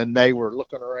call, and they were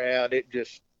looking around.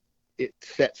 It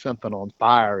set something on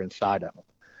fire inside of them.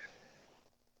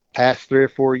 Past 3 or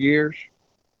 4 years,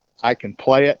 I can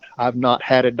play it. I've not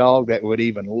had a dog that would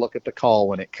even look at the call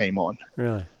when it came on.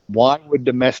 Really? Why would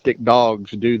domestic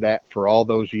dogs do that for all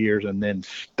those years and then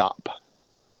stop?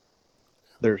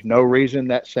 There's no reason.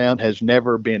 That sound has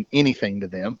never been anything to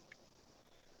them.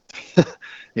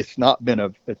 It's not been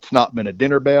a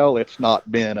dinner bell. It's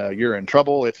not been a you're in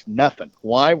trouble. It's nothing.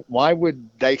 Why would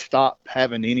they stop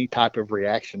having any type of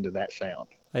reaction to that sound?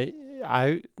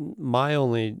 My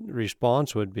only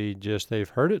response would be just they've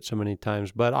heard it so many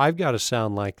times, but I've got a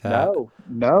sound like that.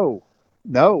 No,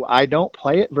 I don't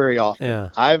play it very often. Yeah.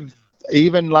 I've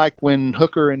even like when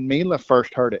Hooker and Mila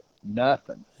first heard it,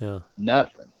 nothing. Yeah.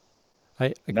 Nothing.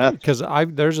 Because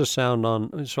there's a sound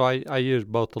on, so I use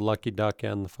both the Lucky Duck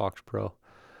and the Fox Pro.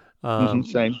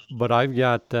 Same. But I've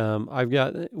got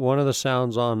one of the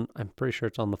sounds on. I'm pretty sure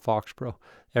it's on the Fox Pro.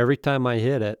 Every time I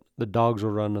hit it, the dogs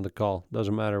will run to the call.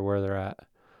 Doesn't matter where they're at.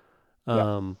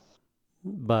 Yeah.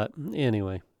 But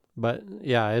anyway, but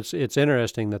yeah, it's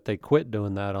interesting that they quit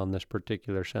doing that on this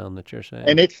particular sound that you're saying.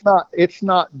 And it's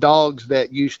not dogs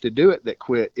that used to do it that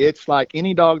quit. It's like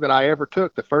any dog that I ever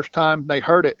took. The first time they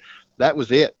heard it, that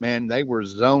was it, man. They were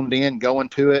zoned in, going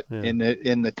to it. Yeah. In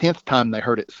the 10th time they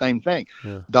heard it, same thing.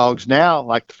 Yeah. Dogs now,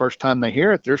 like the first time they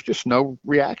hear it, there's just no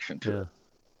reaction to Yeah. it.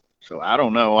 So I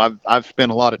don't know. I've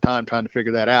spent a lot of time trying to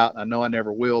figure that out. I know I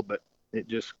never will, but it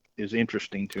just is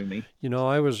interesting to me.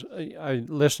 I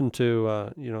listened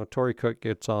to Tori Cook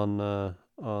gets on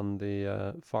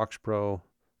the Fox Pro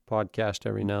podcast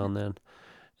every now and then,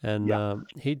 and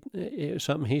Yeah.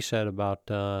 something he said about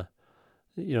that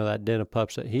den of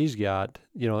pups that he's got.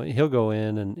 He'll go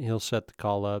in and he'll set the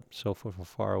call up so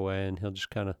far away, and he'll just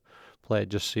kind of play it,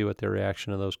 just see what the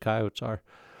reaction of those coyotes are.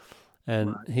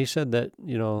 And he said that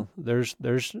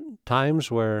there's times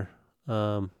where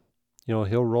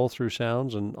he'll roll through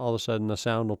sounds, and all of a sudden the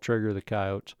sound will trigger the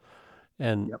coyotes,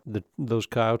 and those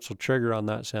coyotes will trigger on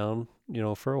that sound,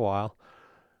 for a while,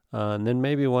 and then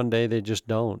maybe one day they just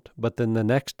don't, but then the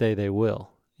next day they will,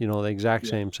 the exact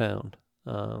same sound.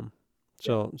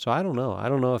 So I don't know. I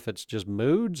don't know if it's just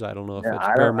moods. I don't know if it's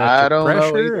I barometric don't know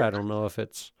pressure. either. I don't know if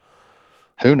it's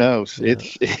Who knows? Yeah.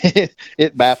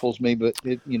 It baffles me, but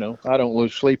I don't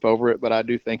lose sleep over it, but I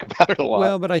do think about it a lot.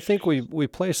 Well, but I think we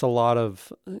place a lot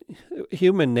of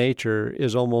human nature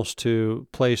is almost to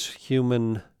place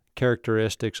human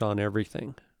characteristics on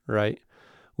everything, right?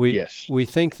 We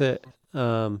think that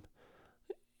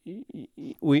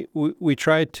we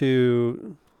try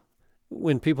to,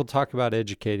 when people talk about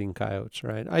educating coyotes,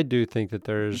 right? I do think that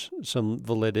there's some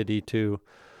validity to,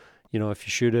 if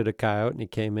you shoot at a coyote and he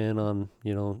came in on,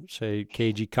 say,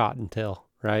 cagey cottontail,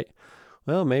 right?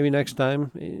 Well, maybe next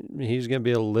time he's going to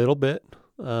be a little bit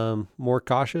more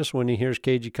cautious when he hears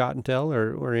cagey cottontail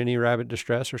or any rabbit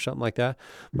distress or something like that.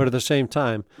 But at the same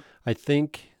time, I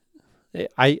think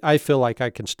I feel like I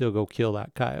can still go kill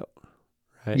that coyote,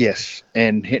 right? Yes.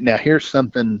 And now here's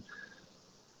something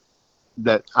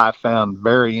that I found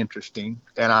very interesting.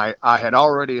 And I had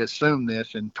already assumed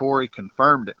this, and Tori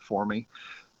confirmed it for me.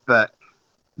 But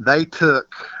they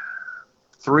took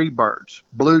 3 birds,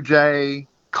 blue jay,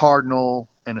 cardinal,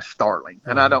 and a starling.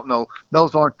 And I don't know,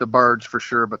 those aren't the birds for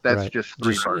sure, but that's just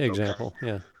 3 birds. Example, okay?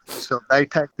 Yeah. So they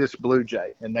take this blue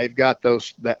jay, and they've got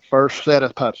that first set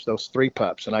of pups, those 3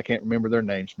 pups, and I can't remember their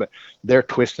names, but they're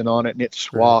twisting on it, and it's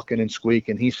squawking and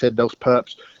squeaking. He said those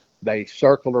pups, they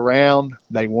circled around,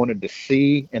 they wanted to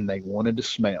see, and they wanted to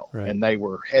smell, and they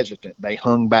were hesitant. They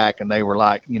hung back, and they were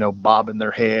like, bobbing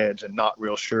their heads and not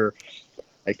real sure.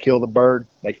 They killed the bird,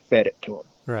 they fed it to them.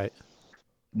 Right.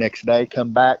 Next day,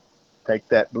 come back, take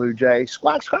that blue jay,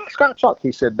 squawk, squawk, squawk, squawk.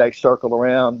 He said they circled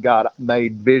around,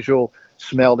 made visual,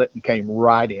 smelled it, and came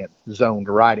right in, zoned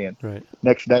right in. Right.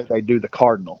 Next day, they do the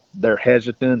cardinal. They're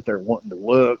hesitant. They're wanting to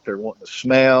look. They're wanting to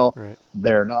smell. Right.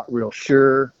 They're not real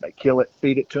sure. They kill it,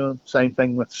 feed it to them. Same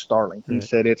thing with the starling. He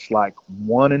said it's like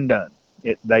one and done.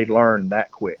 They learn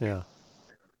that quick. Yeah.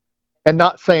 And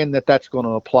not saying that that's going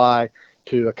to apply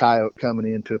to a coyote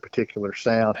coming into a particular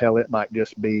sound. Hell, it might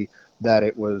just be that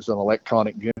it was an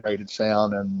electronic generated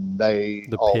sound, and they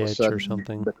all of a sudden or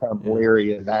something become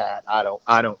leery of that. I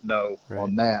don't know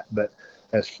on that, but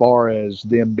as far as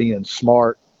them being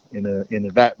smart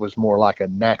that was more like a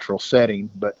natural setting.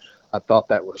 But I thought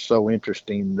that was so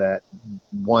interesting that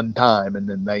one time, and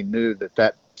then they knew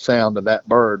that sound of that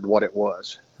bird, what it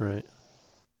was. Right.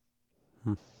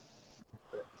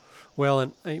 Well,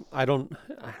 and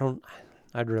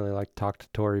I'd really like to talk to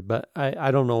Tori, but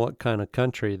I don't know what kind of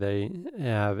country they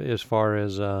have as far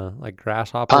as like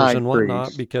grasshoppers Pine and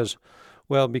whatnot, trees. because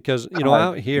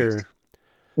out here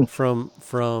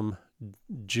from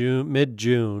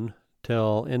mid-June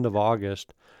till end of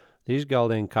August, these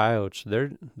goddamn coyotes,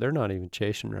 they're not even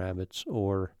chasing rabbits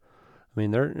or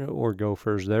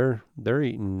gophers. They're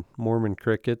eating Mormon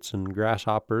crickets and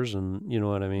grasshoppers, and you know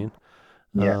what I mean.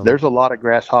 Yeah, there's a lot of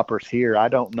grasshoppers here. I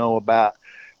don't know about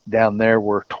down there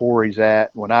where Tori's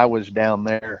at. When I was down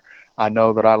there, I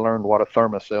know that I learned what a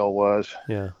thermocell was.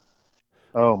 Yeah.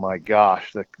 Oh my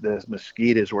gosh, the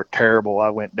mosquitoes were terrible. I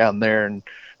went down there and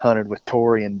hunted with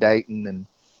Tori and Dayton, and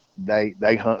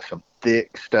they hunt some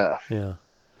thick stuff. Yeah.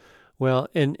 Well,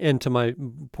 and to my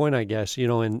point, I guess,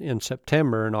 in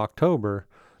September and October,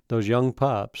 those young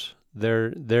pups,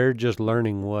 they're just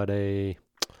learning what a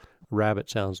rabbit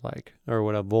sounds like or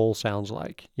what a vole sounds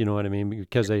like. You know what I mean?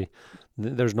 Because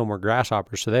there's no more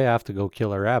grasshoppers, so they have to go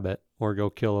kill a rabbit or go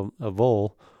kill a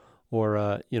vole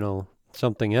or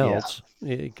something Yeah. else,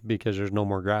 because there's no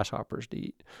more grasshoppers to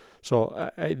eat. So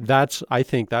I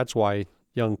think that's why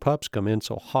young pups come in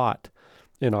so hot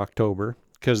in October,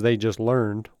 because they just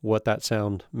learned what that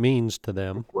sound means to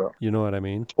them. Well, You know what I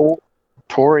mean?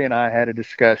 Tori and I had a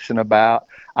discussion about,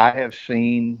 I have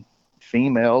seen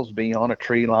females be on a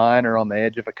tree line or on the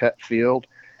edge of a cut field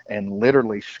and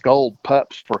literally scold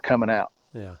pups for coming out.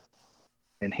 Yeah.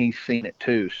 And he's seen it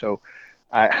too. So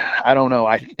I don't know.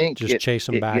 I think Just chase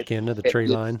them it back gets, into the it tree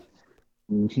gets, line.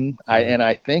 Yeah.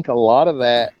 I think a lot of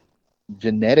that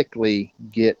genetically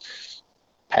gets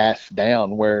passed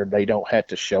down where they don't have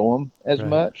to show them as Right.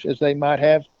 much as they might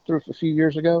have through a few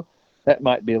years ago. That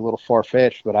might be a little far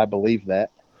fetched, but I believe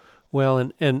that. Well,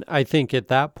 and I think at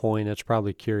that point it's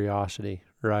probably curiosity,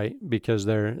 right? Because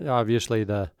they're obviously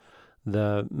the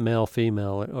male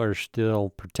female are still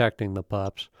protecting the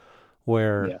pups,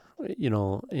 where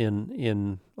Yeah.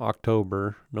 in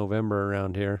October, November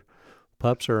around here,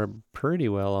 pups are pretty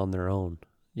well on their own.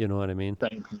 You know what I mean?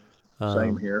 Same, same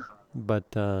Um, here. but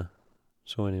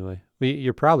so anyway,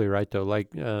 you're probably right though.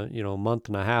 Like a month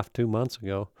and a half, 2 months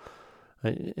ago.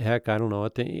 Heck, I don't know.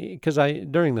 Because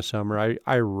during the summer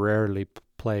I rarely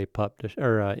play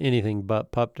or anything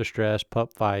but pup distress,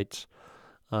 pup fights,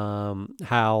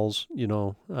 howls.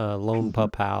 Lone Mhm.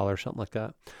 pup howl or something like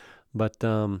that.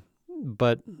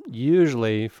 But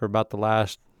usually for about the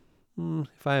last,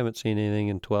 if I haven't seen anything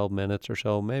in 12 minutes or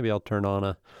so, maybe I'll turn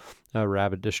on a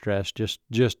rabbit distress just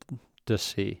to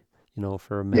see,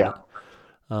 for a Yeah.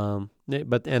 minute.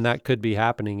 And that could be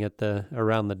happening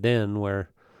around the den where,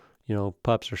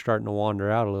 pups are starting to wander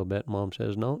out a little bit. Mom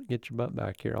says, "No, get your butt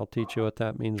back here. I'll teach you what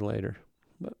that means later."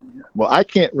 But Well, I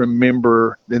can't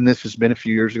remember, and this has been a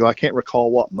few years ago. I can't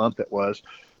recall what month it was,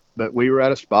 but we were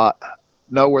at a spot,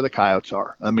 know where the coyotes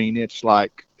are. I mean, it's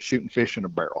like shooting fish in a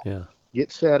barrel. yeah,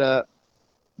 Get set up,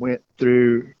 went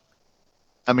through.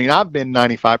 I mean, I've been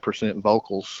 95%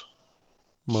 vocals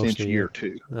most since of the year year.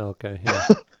 two, Okay, yeah.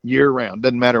 year round.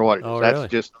 Doesn't matter what it is. Oh, That's really?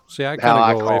 just See, I kind how of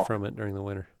I go away call. from it during the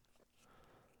winter.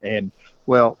 And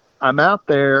well, I'm out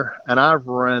there and I've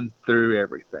run through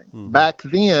everything. Mm-hmm. Back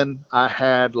then, I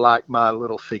had like my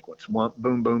little sequence: one,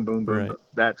 boom, boom, boom, boom, Right, boom.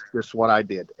 That's just what I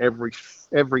did every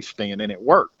stand, and it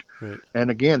worked. right,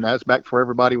 And again, that's back before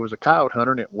everybody was a coyote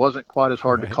hunter, and it wasn't quite as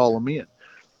hard to right. call them in.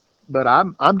 But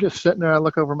I'm just sitting there. I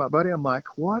look over at my buddy. I'm like,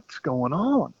 what's going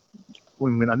on? I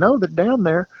mean, I know that down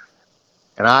there,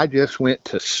 and I just went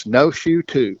to snowshoe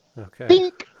two. Okay,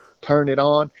 Pink, turn it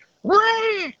on. Wah,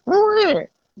 wah.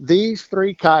 These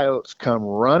three coyotes come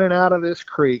running out of this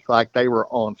creek like they were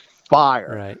on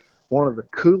fire. right. One of the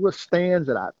coolest stands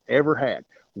that I've ever had.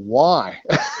 Why?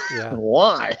 Yeah,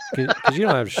 Why? because you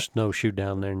don't have snowshoe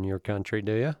down there in your country,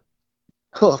 do you?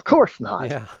 Well, of course not.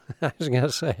 Yeah, I was gonna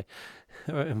say.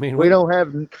 I mean, We don't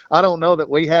have. I don't know that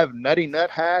we have Nutty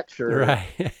Nuthatch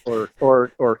right.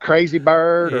 or Crazy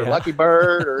Bird or Yeah. Lucky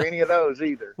Bird or any of those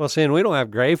either. Well, see, and we don't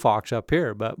have gray fox up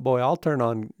here, but boy, I'll turn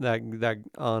on that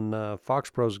on Fox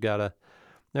Pro's got a.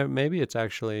 Maybe it's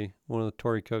actually one of the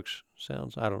Tory Cook's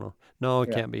sounds. I don't know. No, it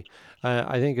Yeah, can't be.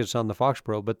 I think it's on the Fox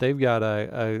Pro, but they've got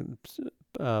a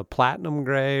platinum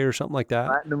gray or something like that.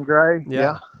 Platinum Gray.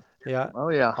 Yeah, Yeah. yeah. Oh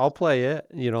yeah. I'll play it.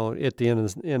 At the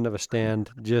end of a stand.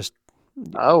 Just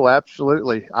Oh,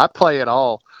 absolutely. I play it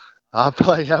all. I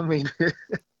play. I mean,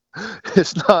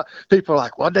 it's not. People are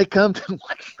like, "What'd they come to?" I'm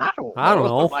like, I don't I don't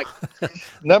know. I'm know. like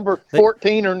number they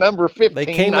 14 or number they 15.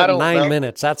 came I at don't nine know.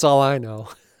 minutes. That's all I know.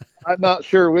 I'm not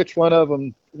sure which one of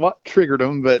them what triggered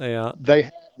them, but Yeah.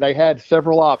 they had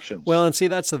several options. Well, and see,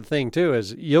 that's the thing too,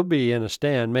 is you'll be in a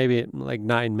stand maybe like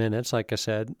 9 minutes, like I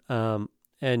said,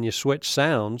 and you switch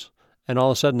sounds, and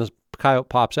all of a sudden this coyote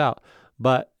pops out.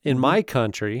 But in Hmm. my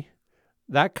country,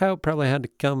 that coyote probably had to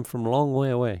come from a long way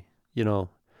away, you know.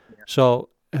 Yeah. So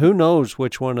who knows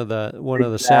which one of the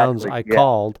sounds Exactly. I Yeah.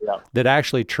 called Yeah. that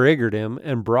actually triggered him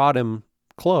and brought him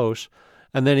close,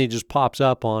 and then he just pops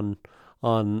up on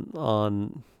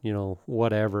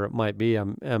whatever it might be.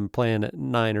 I'm playing at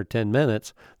 9 or 10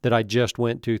 minutes that I just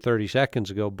went to 30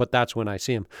 seconds ago, but that's when I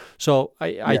see him. So I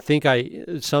Yeah. think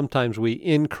sometimes we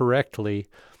incorrectly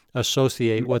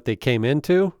associate what they came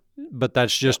into, but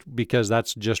that's Yeah. just because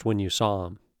that's just when you saw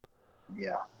them.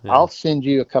 Yeah. Yeah. I'll send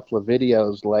you a couple of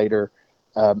videos later.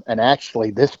 And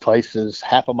actually, this place is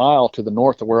half a mile to the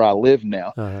north of where I live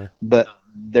now. Uh-huh. But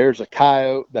there's a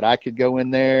coyote that I could go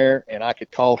in there and I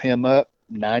could call him up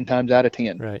 9 times out of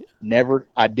 10. Right. Never,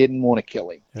 I didn't want to kill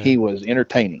him. Yeah. He was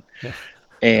entertaining. Yeah.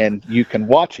 and you can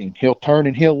watch him. He'll turn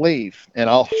and he'll leave, and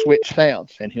I'll switch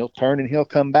sounds, and he'll turn and he'll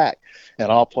come back,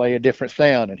 and I'll play a different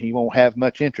sound, and he won't have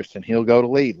much interest, and he'll go to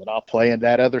leave, and I'll play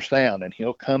that other sound, and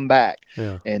he'll come back,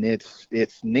 Yeah. and it's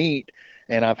neat.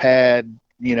 And I've had,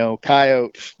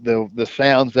 coyotes, the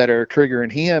sounds that are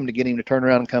triggering him to get him to turn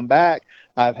around and come back.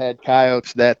 I've had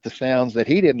coyotes that the sounds that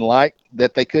he didn't like,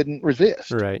 that they couldn't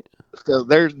resist. Right. So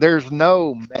there's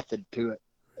no method to it,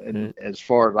 and as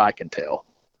far as I can tell.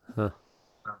 Huh.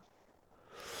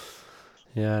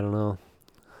 Yeah, I don't know.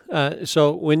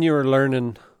 So when you were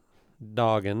learning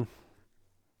dogging,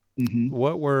 Mm-hmm.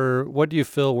 what do you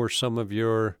feel were some of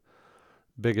your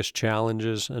biggest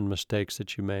challenges and mistakes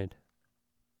that you made?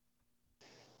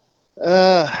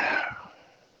 The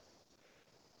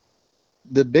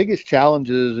biggest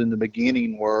challenges in the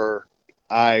beginning were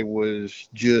I was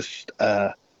just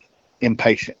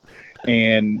impatient,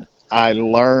 and I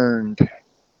learned.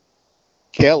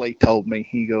 Kelly told me,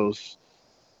 he goes,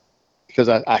 because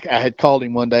I had called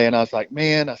him one day, and I was like,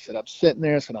 man, I said, I'm sitting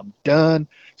there. I said, I'm done.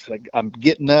 I said, I'm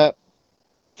getting up.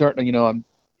 Certainly, I'm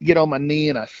get on my knee,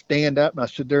 and I stand up, and I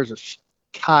said, there's a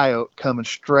coyote coming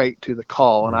straight to the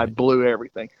call, and I blew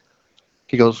everything.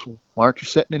 He goes, why aren't you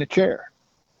sitting in a chair?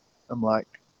 I'm like,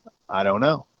 I don't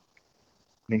know.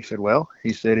 And he said, well,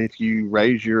 if you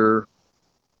raise your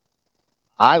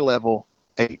eye level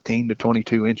 18 to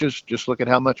 22 inches, just look at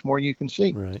how much more you can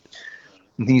see. Right.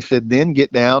 And he said, then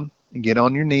get down and get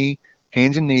on your knee,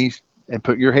 hands and knees, and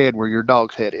put your head where your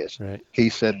dog's head is. Right. He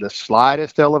said the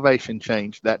slightest elevation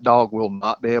change, that dog will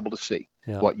not be able to see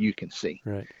what you can see.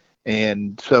 Right.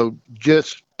 And so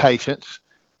just patience.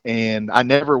 And I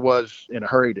never was in a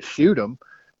hurry to shoot them.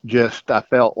 Just I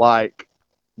felt like,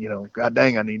 God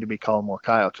dang, I need to be calling more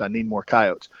coyotes. I need more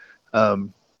coyotes.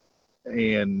 And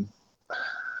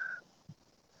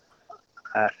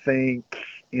I think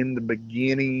in the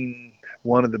beginning,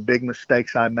 one of the big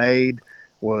mistakes I made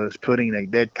was putting a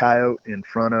dead coyote in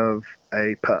front of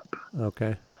a pup.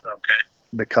 Okay.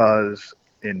 Because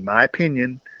in my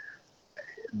opinion,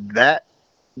 that's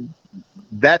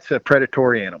a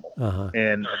predatory animal. Uh-huh.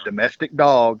 And a domestic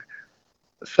dog,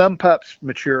 some pups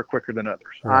mature quicker than others.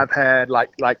 Right. I've had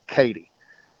like Katie.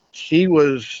 She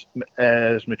was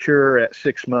as mature at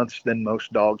 6 months than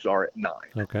most dogs are at 9.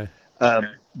 Okay.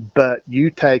 But you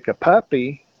take a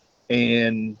puppy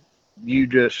and you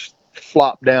just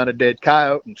flop down a dead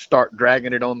coyote and start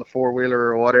dragging it on the four-wheeler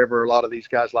or whatever a lot of these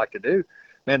guys like to do,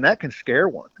 man, that can scare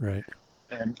one. Right.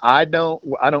 And I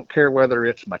don't care whether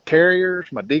it's my terriers,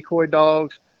 my decoy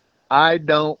dogs. I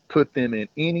don't put them in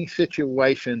any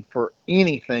situation for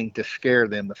anything to scare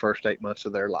them the first 8 months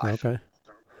of their life. Okay.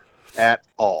 At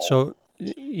all. So,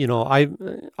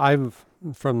 I've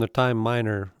from the time mine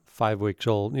are 5 weeks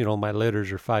old, my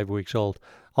litters are 5 weeks old,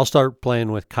 I'll start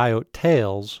playing with coyote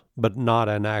tails, but not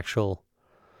an actual,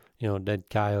 dead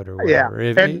coyote or whatever.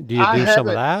 Yeah. Do you do some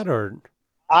of that, or?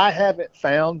 I haven't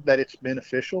found that it's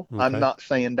beneficial. Okay. I'm not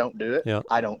saying don't do it. Yeah.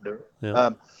 I don't do it. Yeah.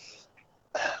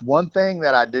 One thing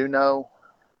that I do know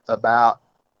about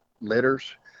litters,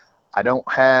 I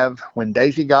don't have, when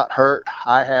Daisy got hurt,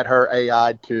 I had her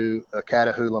AI'd to a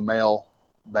Catahoula male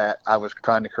that I was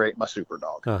trying to create my super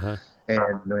dog. Uh-huh.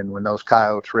 And when those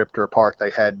coyotes ripped her apart,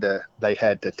 they had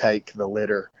to take the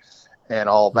litter and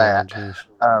all that.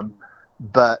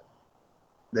 But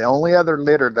the only other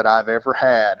litter that I've ever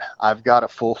had, I've got a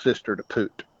full sister to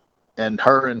Poot. And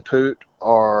her and Poot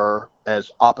are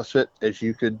as opposite as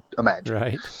you could imagine.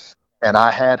 Right. And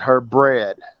I had her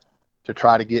bred to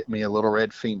try to get me a little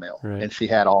red female. Right. And she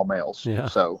had all males. Yeah.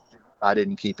 So I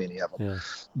didn't keep any of them. Yeah.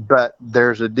 But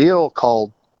there's a deal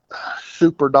called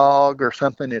super dog or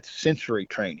something. It's sensory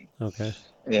training. Okay.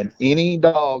 And any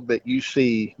dog that you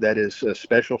see that is a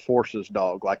special forces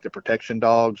dog, like the protection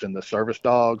dogs and the service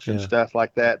dogs and stuff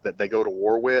like that they go to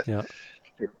war with,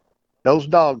 those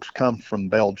dogs come from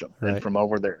Belgium and from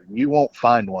over there. You won't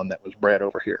find one that was bred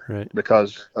over here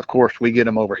because, of course, we get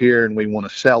them over here and we want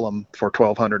to sell them for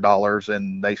 $1,200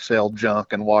 and they sell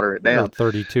junk and water it down.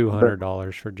 Or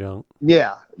 $3,200 for junk.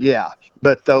 Yeah.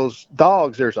 But those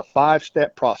dogs, there's a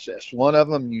 5-step process. One of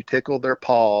them, you tickle their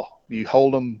paw. You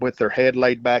hold them with their head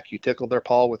laid back. You tickle their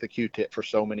paw with a Q-tip for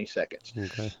so many seconds.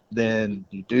 Okay. Then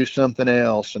you do something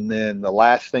else, and then the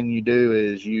last thing you do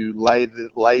is you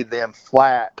lay them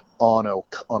flat on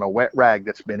a wet rag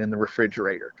that's been in the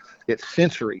refrigerator. It's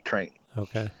sensory training.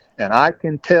 Okay. And I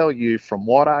can tell you from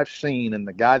what I've seen and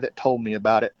the guy that told me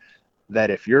about it, that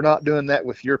if you're not doing that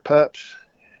with your pups,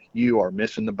 you are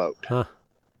missing the boat. Huh.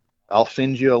 I'll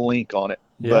send you a link on it.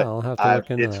 Yeah, but I'll have to look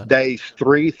into it's that. days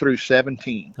 3 through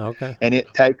 17. Okay. And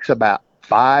it takes about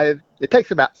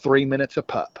 3 minutes a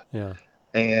pup. Yeah.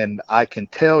 And I can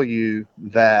tell you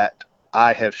that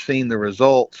I have seen the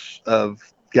results of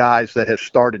guys that have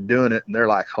started doing it, and they're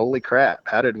like, "Holy crap!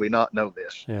 How did we not know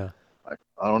this?" Yeah.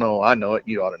 I don't know. I know it.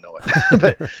 You ought to know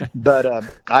it. but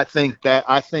I think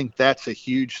that's a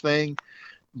huge thing.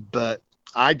 But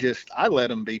I let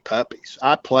them be puppies.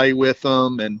 I play with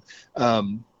them, and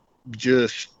um,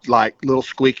 just like little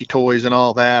squeaky toys and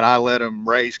all that. I let them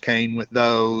raise Cain with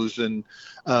those, and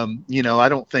I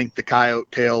don't think the coyote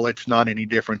tail. It's not any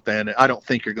different than. I don't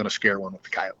think you're going to scare one with the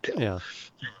coyote tail. Yeah.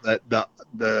 But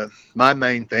the my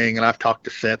main thing, and I've talked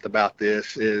to Seth about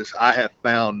this, is I have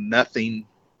found nothing.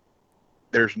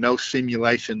 There's no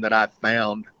simulation that I've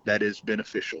found that is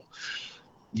beneficial.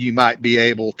 You might be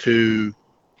able to,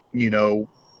 you know,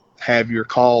 have your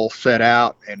call set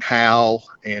out and howl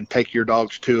and take your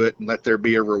dogs to it and let there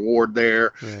be a reward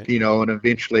there, Right. and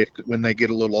eventually when they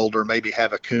get a little older, maybe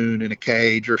have a coon in a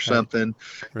cage or something.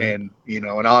 Right. And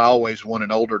I always want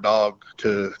an older dog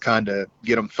to kind of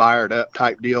get them fired up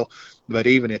type deal. But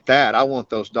even at that, I want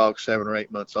those dogs 7 or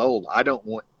 8 months old. I don't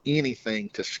want anything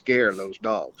to scare those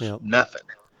dogs. Yep. Nothing.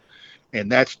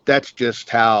 And that's just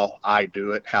how I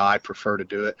do it, how I prefer to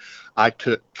do it. I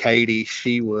took Katie;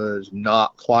 she was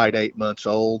not quite 8 months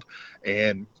old,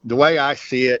 and the way I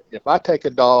see it, if I take a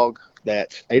dog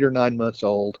that's 8 or 9 months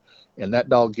old, and that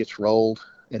dog gets rolled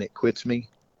and it quits me,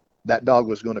 that dog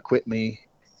was going to quit me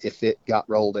if it got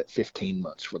rolled at 15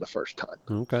 months for the first time.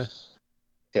 Okay.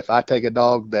 If I take a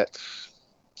dog that's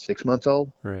 6 months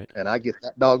old Right. and I get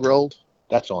that dog rolled,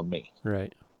 that's on me.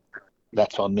 Right.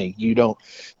 That's on me. You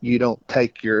don't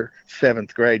take your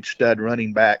seventh grade stud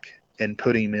running back and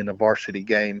put him in a varsity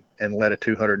game and let a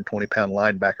 220-pound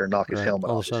linebacker knock his Right. helmet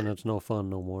All of off a his sudden, head. it's no fun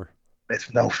no more.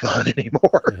 It's no fun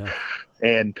anymore. Yeah.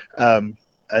 And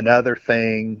another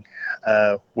thing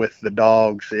with the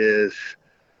dogs is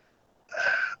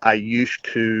I used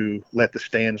to let the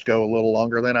stands go a little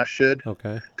longer than I should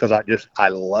Okay. because I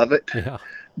love it. Yeah.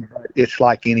 But it's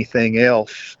like anything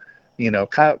else.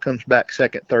 Coyote comes back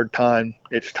second, third time,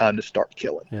 it's time to start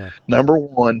killing. Yeah. Number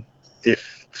one,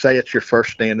 if say it's your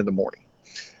first stand in the morning,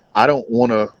 I don't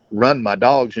want to run my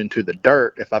dogs into the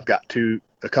dirt if I've got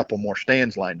a couple more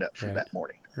stands lined up for Right. that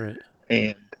morning. Right.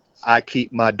 And I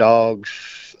keep my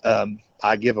dogs.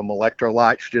 I give them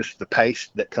electrolytes, just the paste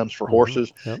that comes for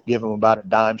horses. Yep. Give them about a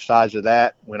dime size of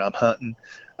that when I'm hunting.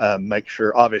 Make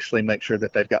sure that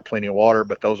they've got plenty of water.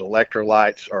 But those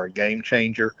electrolytes are a game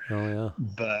changer. Oh yeah.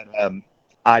 But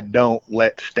I don't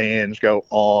let stands go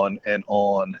on and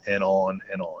on and on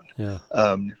and on.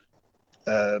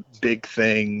 Yeah. Big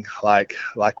thing like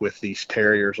with these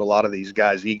terriers, a lot of these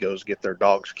guys' egos get their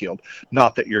dogs killed.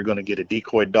 Not that you're going to get a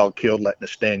decoy dog killed letting the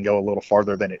stand go a little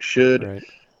farther than it should, Right.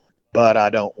 but I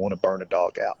don't want to burn a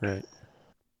dog out. Right.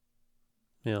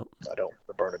 Yeah. I don't want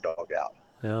to burn a dog out.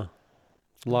 Yeah.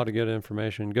 It's a lot of good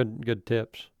information. Good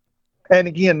tips. And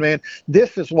again, man,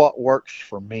 this is what works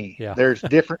for me. Yeah. There's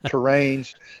different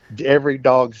terrains. Every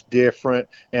dog's different.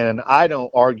 And I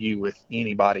don't argue with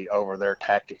anybody over their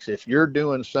tactics. If you're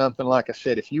doing something, like I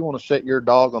said, if you want to set your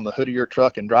dog on the hood of your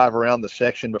truck and drive around the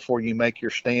section before you make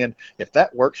your stand, if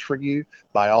that works for you,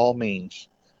 by all means,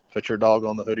 put your dog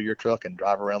on the hood of your truck and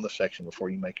drive around the section before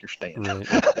you make your stand. Right.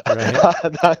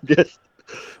 I just,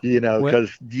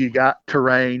 because you got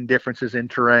differences in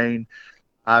terrain.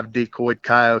 I've decoyed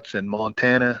coyotes in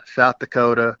Montana, South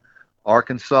Dakota,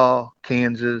 Arkansas,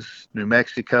 Kansas, New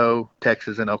Mexico,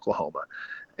 Texas, and Oklahoma.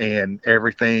 And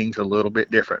everything's a little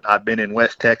bit different. I've been in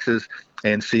West Texas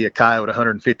and see a coyote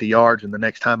 150 yards, and the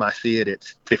next time I see it,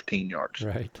 it's 15 yards.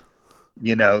 Right.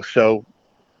 So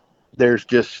there's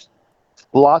just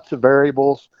lots of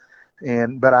variables.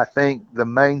 But I think the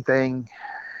main thing,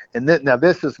 now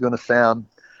this is going to sound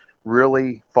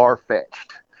really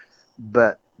far-fetched,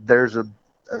 but there's a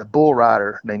bull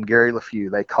rider named Gary LeFew.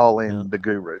 They call him the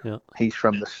guru. Yeah. He's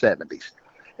from the 70s.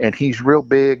 And he's real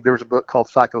big. There's a book called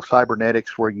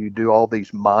Psycho-Cybernetics where you do all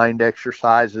these mind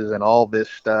exercises and all this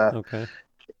stuff. Okay.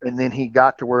 And then he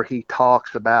got to where he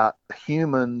talks about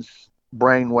humans'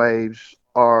 brain waves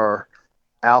are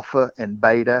alpha and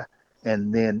beta,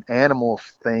 and then animals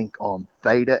think on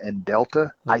theta and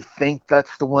delta. I think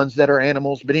that's the ones that are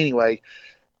animals. But anyway,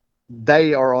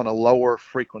 they are on a lower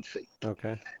frequency.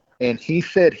 Okay. And he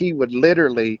said he would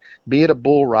literally be at a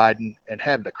bull riding and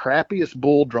have the crappiest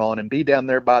bull drawn and be down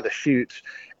there by the chutes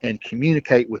and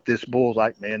communicate with this bull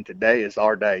like, man, today is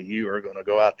our day. You are going to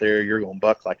go out there. You're going to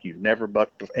buck like you've never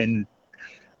bucked before. And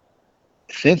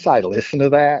since I listened to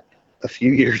that a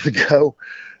few years ago,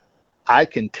 I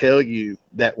can tell you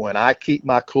that when I keep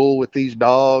my cool with these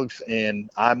dogs and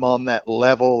I'm on that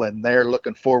level and they're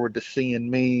looking forward to seeing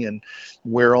me and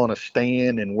we're on a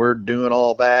stand and we're doing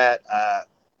all that,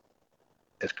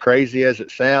 as crazy as it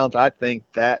sounds, I think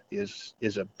that is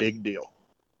a big deal.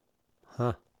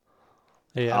 Huh.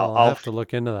 Yeah, I'll, I'll I'll have to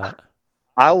look into that.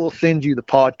 I will send you the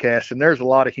podcast, and there's a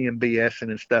lot of him BSing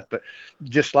and stuff, but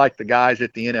just like the guys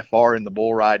at the NFR in the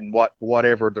bull riding,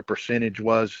 whatever the percentage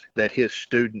was that his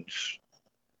students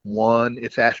won,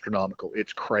 it's astronomical.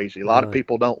 It's crazy. A lot of Really?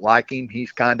 people don't like him.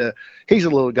 He's got a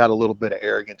little bit of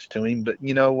arrogance to him, but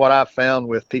you know what I've found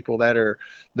with people that are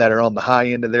on the high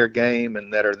end of their game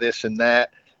and that are this and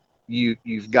that,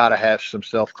 you've got to have some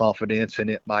self-confidence, and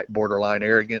it might borderline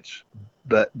arrogance,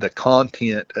 but the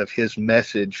content of his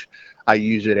message, I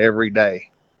use it every day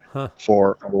Huh.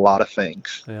 for a lot of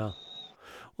things. Yeah.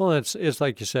 Well, it's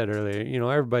like you said earlier.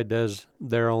 Everybody does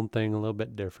their own thing a little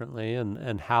bit differently,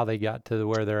 and how they got to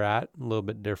where they're at a little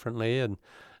bit differently, and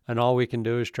all we can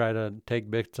do is try to take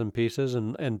bits and pieces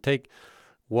and take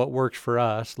what works for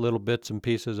us, little bits and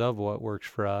pieces of what works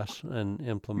for us, and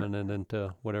implement it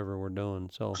into whatever we're doing.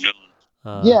 So,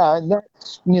 uh, Yeah, and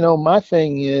that's, my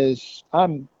thing is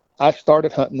I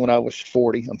started hunting when I was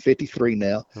 40. I'm 53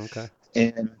 now. okay,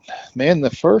 And man, the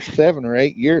first 7 or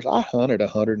 8 years, I hunted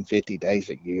 150 days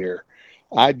a year.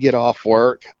 I'd get off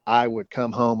work. I would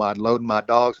come home. I'd load my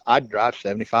dogs. I'd drive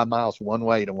 75 miles one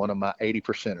way to one of my 80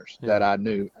 percenters that yeah, I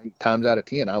knew 8 times out of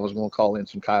 10, I was going to call in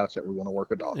some coyotes that were going to work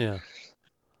a dog. yeah,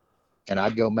 And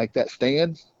I'd go make that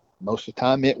stand. Most of the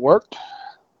time it worked.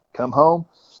 Come home.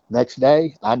 Next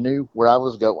day, I knew where I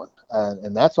was going.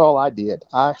 And that's all I did.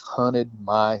 I hunted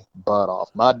my butt off.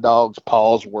 My dog's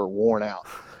paws were worn out.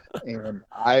 And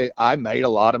I made a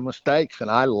lot of mistakes, and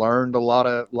I learned a lot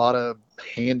of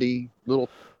handy little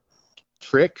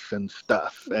tricks and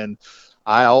stuff. And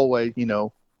I always,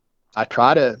 I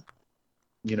try to,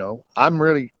 I'm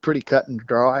really pretty cut and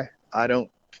dry. I don't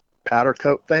powder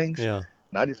coat things. yeah,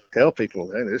 And I just tell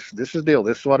people, hey, this is the deal.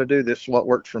 This is what I do. This is what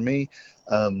worked for me.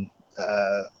 Um,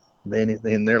 uh,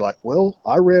 then they're like, well,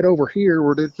 I read over here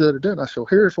where this, da, da, da. And I said,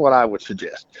 here's what I would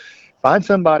suggest. Find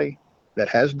somebody that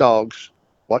has dogs,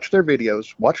 watch their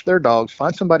videos, watch their dogs,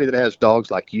 find somebody that has dogs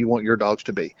like you want your dogs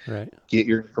to be. right, Get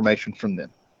your information from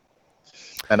them.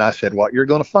 And I said, what you're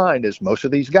going to find is most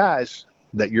of these guys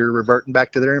that you're reverting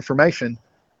back to their information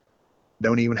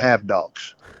don't even have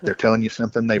dogs. They're telling you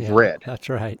something they've yeah, read. that's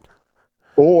right.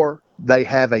 Or they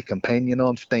have a companion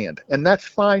on stand. And that's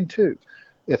fine too.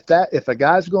 If a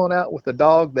guy's going out with a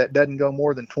dog that doesn't go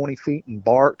more than 20 feet and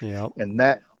bark, Yep, and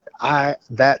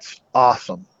that's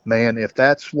awesome, man. If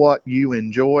that's what you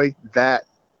enjoy,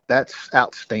 that's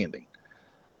outstanding.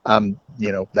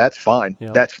 That's fine.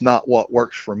 yep, That's not what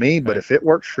works for me, but right, if it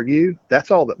works for you,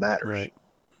 that's all that matters. right.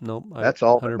 Nope, I That's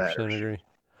all that 100% matters. agree.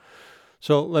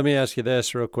 So let me ask you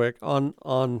this real quick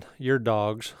on your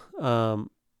dogs.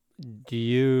 Do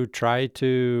you try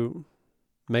to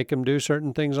make them do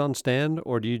certain things on stand,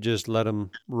 or do you just let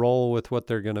them roll with what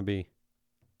they're going to be?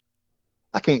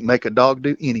 I can't make a dog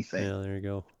do anything. Yeah, there you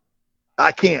go.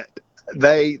 I can't.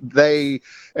 They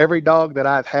every dog that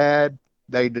I've had,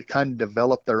 they kind of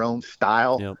develop their own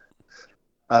style. Yep.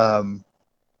 Um,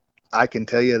 I can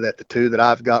tell you that the two that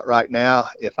I've got right now,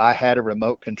 if I had a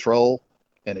remote control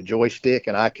and a joystick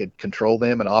and I could control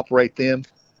them and operate them,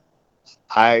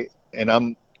 I and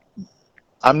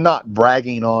I'm not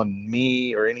bragging on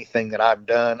me or anything that I've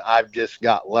done. I've just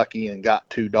got lucky and got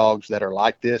two dogs that are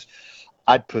like this.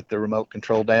 I'd put the remote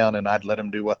control down and I'd let them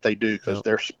do what they do because Yep.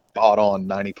 they're spot on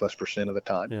 90+% of the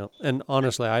time. Yeah. And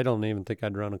honestly, I don't even think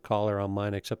I'd run a collar on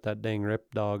mine except that dang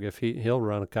rip dog. If he'll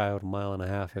run a coyote a mile and a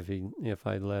half if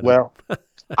I let him. Well,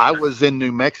 I was in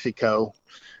New Mexico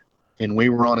and we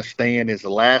were on a stand as the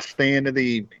last stand of the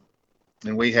evening.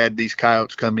 And we had these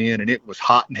coyotes come in and it was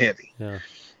hot and heavy. Yeah.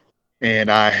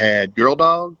 And I had Girl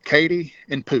Dog, Katie,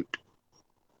 and Poot.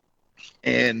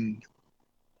 And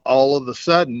all of a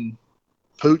sudden,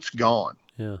 Poot's gone.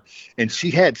 Yeah. And she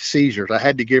had seizures. I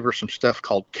had to give her some stuff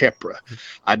called Keppra.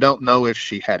 I don't know if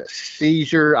she had a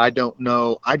seizure. I don't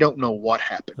know what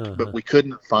happened, but we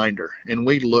couldn't find her. And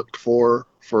we looked for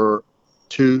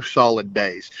 2 solid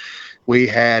days. We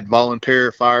had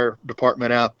volunteer fire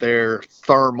department out there,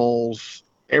 thermals,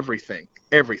 everything.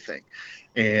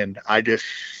 And I just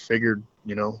figured,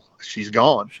 she's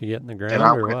gone. She get in the And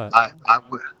I ground or went, what? I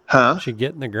went, huh? She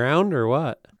get in the ground or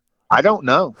what? I don't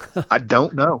know.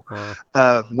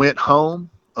 Wow. Went home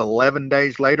 11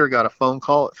 days later, got a phone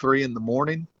call at 3 a.m.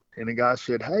 And the guy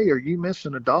said, hey, are you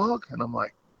missing a dog? And I'm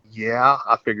like, yeah,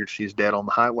 I figured she's dead on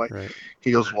the highway. Right.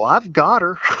 He goes, well, I've got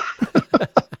her.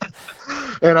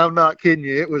 And I'm not kidding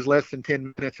you. It was less than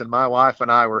 10 minutes, and my wife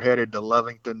and I were headed to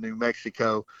Lovington, New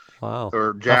Mexico, Wow.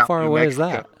 or How Jowett, far New away is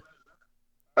Mexico.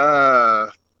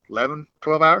 that? 11,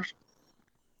 12 hours.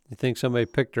 You think somebody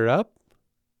picked her up?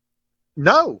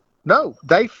 No, no.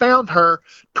 They found her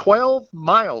 12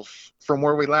 miles from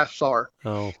where we last saw her.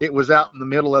 Oh. It was out in the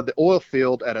middle of the oil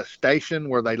field at a station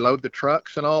where they load the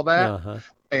trucks and all that. Uh-huh.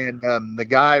 And the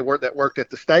guy that worked at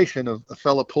the station, a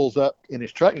fella pulls up in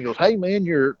his truck and he goes, "Hey man,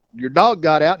 your dog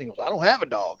got out." And he goes, "I don't have a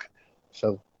dog."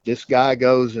 So this guy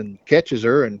goes and catches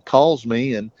her and calls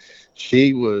me, and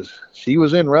she was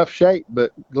in rough shape,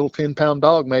 but little 10-pound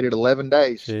dog made it 11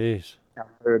 days Jeez. out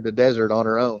there in the desert on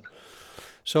her own.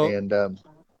 So And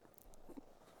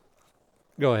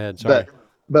go ahead. but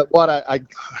Sorry. what I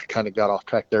kind of got off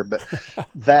track there, but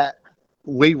that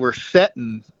we were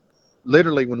setting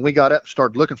literally when we got up and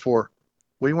started looking for her,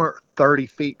 we weren't 30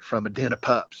 feet from a den of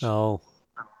pups. Oh.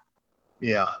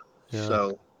 Yeah. Yeah.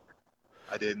 So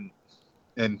I didn't,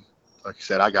 and like I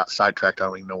said, I got sidetracked. I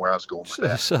don't even know where I was going with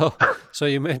that. So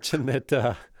you mentioned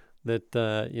that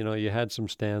you had some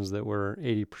stands that were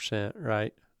 80%,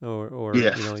 right? Or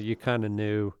Yes. you kind of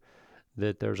knew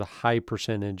that there's a high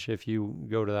percentage if you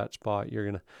go to that spot, you're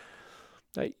gonna.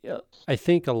 I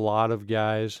think a lot of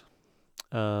guys,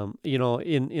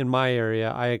 in my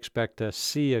area, I expect to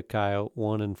see a coyote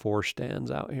 1 in 4 stands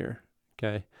out here.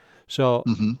 Okay, so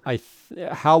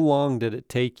how long did it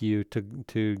take you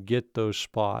to get those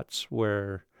spots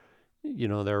where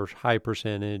there's high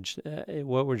percentage?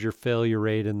 What was your failure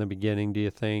rate in the beginning, do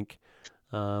you think,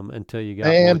 until you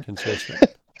got more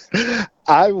consistent?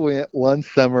 I went one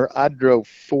summer, I drove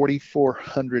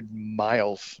 4,400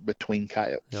 miles between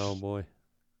coyotes. Oh boy.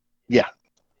 Yeah.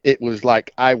 It was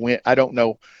like I went, I don't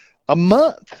know, a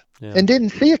month and didn't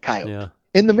see a coyote. Yeah.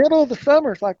 In the middle of the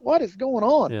summer, it's like, what is going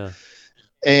on? Yeah.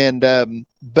 And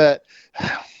but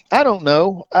I don't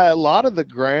know. A lot of the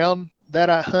ground that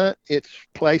I hunt, it's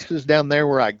places down there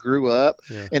where I grew up,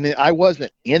 and I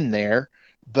wasn't in there,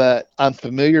 but I'm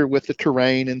familiar with the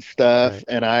terrain and stuff, Right.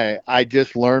 and I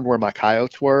just learned where my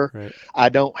coyotes were. Right. I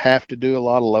don't have to do a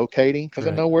lot of locating because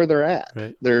I know where they're at.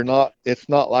 Right. They're not. It's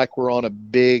not like we're on a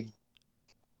big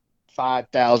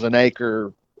 5,000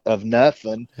 acre of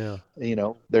nothing. Yeah.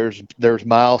 There's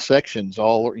mile sections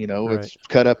all, it's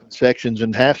cut up in sections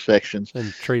and half sections.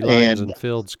 And tree lines and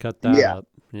fields cut that up.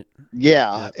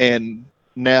 Yeah. And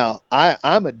now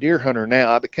I'm a deer hunter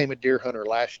now. I became a deer hunter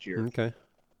last year. Okay.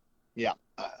 Yeah.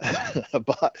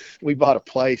 We bought a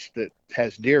place that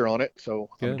has deer on it, so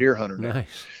I'm a deer hunter now.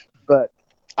 Nice. But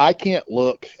I can't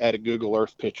look at a Google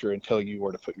Earth picture and tell you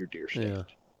where to put your deer stand. Yeah.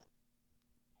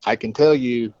 I can tell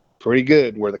you pretty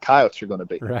good where the coyotes are going to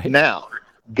be. Right. Now,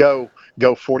 go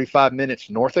 45 minutes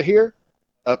north of here,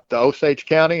 up to Osage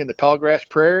County and the tallgrass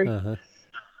prairie. Uh-huh.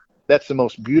 That's the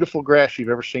most beautiful grass you've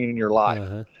ever seen in your life.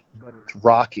 Uh-huh. But it's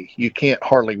rocky. You can't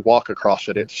hardly walk across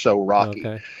it. It's so rocky.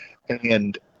 Okay.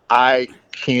 And I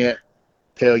can't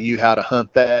tell you how to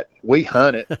hunt that. We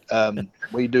hunt it.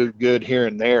 We do good here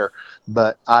and there,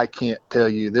 but I can't tell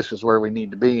you this is where we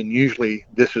need to be. And usually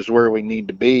this is where we need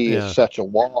to be is such a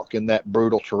walk in that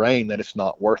brutal terrain that it's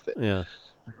not worth it. Yeah.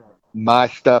 My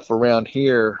stuff around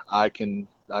here, I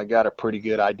got a pretty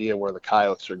good idea where the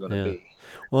coyotes are going to be.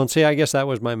 Well, and see, I guess that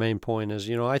was my main point is,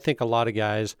 I think a lot of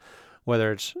guys,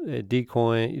 whether it's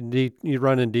you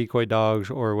run in decoy dogs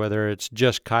or whether it's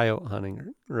just coyote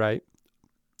hunting, right?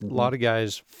 A lot of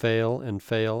guys fail and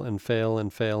fail and fail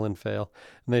and fail and fail.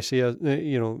 And they see,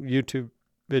 YouTube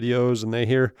videos and they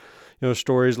hear,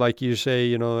 stories like you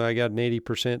say, I got an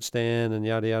 80% stand and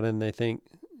yada, yada. And they think,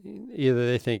 yeah,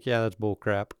 that's bull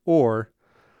crap. Or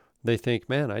they think,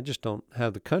 man, I just don't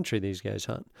have the country these guys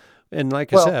hunt. And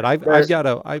like I said,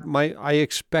 I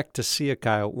expect to see a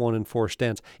coyote 1 in 4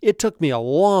 stands. It took me a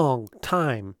long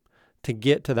time to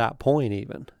get to that point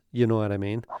even, you know what I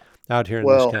mean? Out here in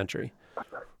this country.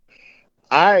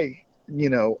 I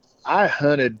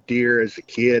hunted deer as a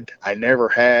kid. I never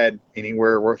had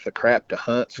anywhere worth of crap to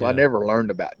hunt, so I never learned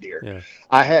about deer. Yeah.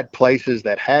 I had places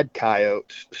that had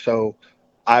coyotes, so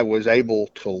I was able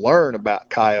to learn about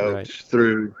coyotes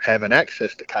through having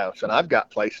access to coyotes. And I've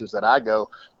got places that I go,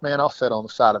 man, I'll sit on the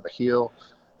side of a hill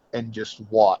and just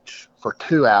watch for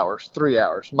 2 hours, 3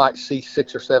 hours. Might see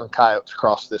 6 or 7 coyotes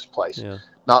across this place. Yeah.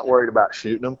 Not worried about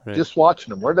shooting them, just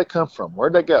watching them. Where'd they come from?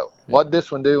 Where'd they go? What'd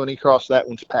this one do when he crossed that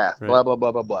one's path? Blah, blah,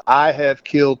 blah, blah, blah. I have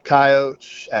killed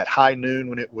coyotes at high noon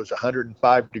when it was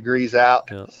 105 degrees out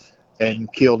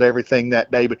and killed everything that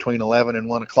day between 11 and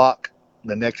 1 o'clock.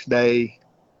 The next day,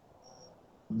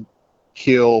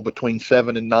 kill between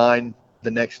 7 and 9.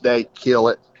 The next day, kill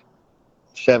at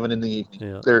 7 in the evening.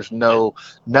 Yeah. There's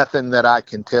nothing that I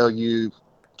can tell you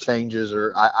changes,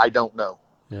 or I don't know.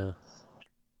 Yeah.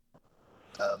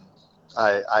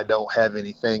 I don't have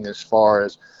anything as far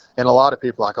as, and a lot of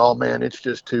people are like, oh man, it's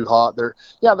just too hot. They're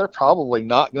probably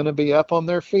not going to be up on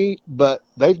their feet, but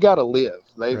they've got to live.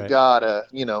 They've Right. got to,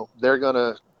 they're going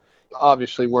to,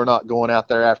 obviously we're not going out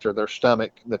there after their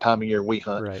stomach the time of year we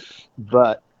hunt, Right.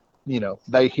 but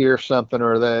they hear something,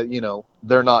 or that,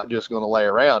 they're not just going to lay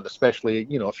around, especially,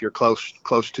 if you're close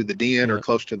to the den or Yeah.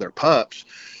 close to their pups.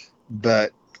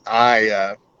 But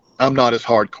I'm not as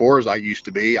hardcore as I used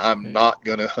to be. I'm Right. not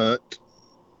going to hunt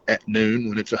at noon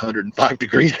when it's 105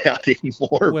 degrees out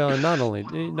anymore. Well,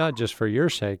 and not just for your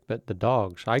sake, but the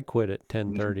dogs. I quit at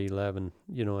 10:30, 11,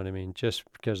 you know what I mean, just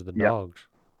because of the Yeah. dogs.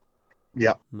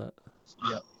 Yeah. But,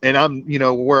 Yeah. And I'm,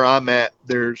 where I'm at,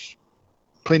 there's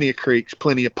plenty of creeks,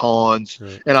 plenty of ponds,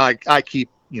 right. and I keep,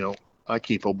 I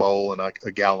keep a bowl and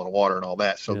a gallon of water and all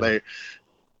that. So Yeah.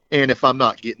 and if I'm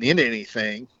not getting into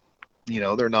anything,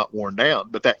 they're not worn down.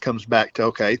 But that comes back to,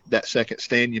 okay, that second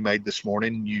stand you made this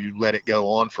morning, you let it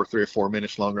go on for 3 or 4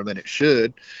 minutes longer than it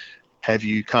should. Have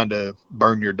you kind of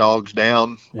burned your dogs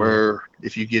down where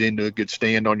if you get into a good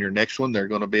stand on your next one, they're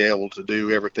going to be able to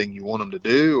do everything you want them to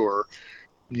do? Or,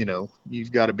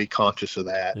 you've got to be conscious of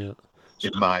that, Yeah.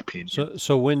 in my opinion.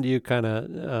 So when do you kind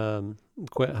of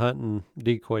quit hunting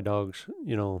decoy dogs,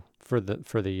 for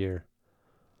the year?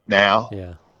 Now,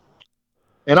 Yeah.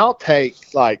 and I'll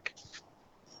take, like,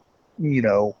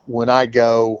 when I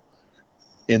go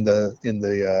in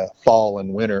the fall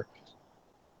and winter,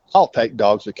 I'll take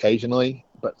dogs occasionally,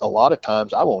 but a lot of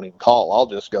times I won't even call. I'll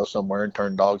just go somewhere and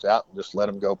turn dogs out and just let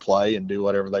them go play and do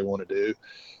whatever they want to do.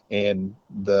 And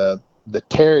the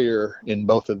terrier in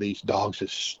both of these dogs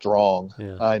is strong.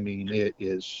 Yeah. I mean, it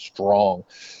is strong.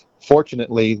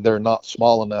 Fortunately, they're not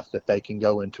small enough that they can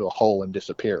go into a hole and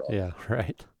disappear on. Yeah.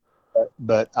 Right.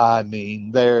 But I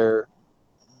mean, they're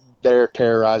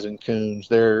terrorizing coons.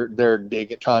 They're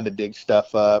trying to dig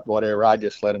stuff up, whatever. I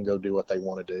just let them go do what they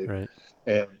want to do. Right.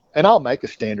 And I'll make a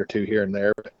stand or two here and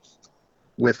there. But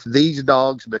with these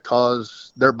dogs,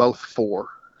 because they're both 4,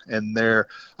 and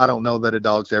I don't know that a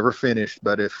dog's ever finished,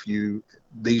 but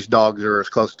these dogs are as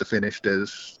close to finished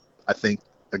as I think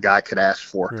a guy could ask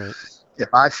for. Right.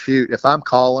 If I'm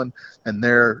calling and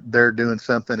they're doing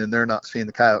something and they're not seeing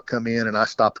the coyote come in, and I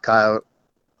stop the coyote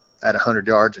at 100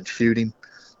 yards and shoot him,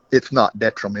 it's not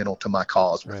detrimental to my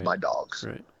cause with my dogs.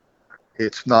 Right.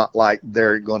 It's not like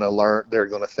they're going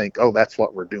to think, oh, that's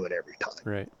what we're doing every time.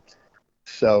 Right.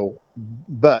 So,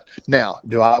 but now,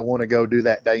 do I want to go do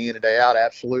that day in and day out?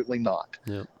 Absolutely not.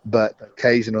 Yep. But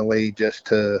occasionally, just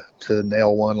to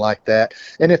nail one like that.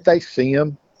 And if they see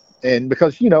them, and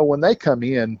because, when they come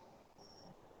in,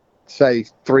 say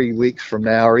 3 weeks from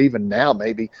now, or even now,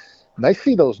 maybe, and they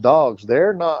see those dogs,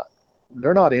 they're not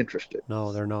interested.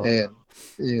 No, they're not. And,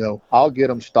 I'll get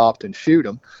them stopped and shoot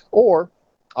them, or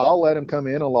I'll let them come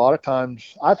in. A lot of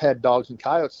times I've had dogs and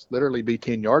coyotes literally be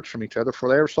 10 yards from each other before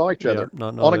they ever saw each other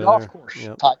on a golf course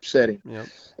type setting. Yep.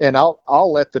 And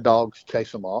I'll let the dogs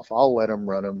chase them off. I'll let them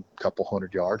run them a couple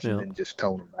hundred yards and then just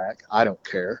tone them back. I don't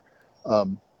care.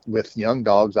 With young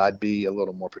dogs, I'd be a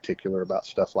little more particular about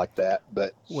stuff like that.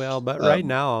 But right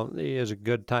now is a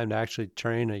good time to actually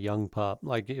train a young pup.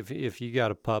 Like if you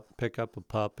got a pup, pick up a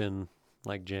pup in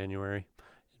like January,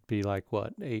 it'd be like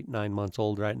what, 8, 9 months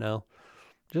old right now.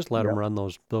 Just let them run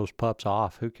those pups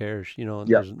off. Who cares?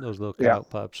 Those little coyote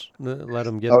pups. Let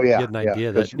them get an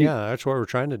idea that that's what we're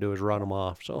trying to do is run them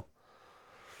off. So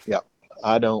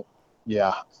I don't.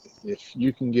 Yeah, if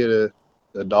you can get a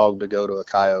dog to go to a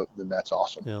coyote, then that's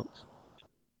awesome. Yeah.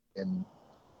 And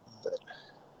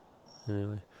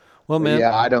anyway, well, man.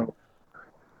 I don't.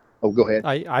 Oh, go ahead.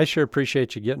 I sure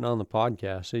appreciate you getting on the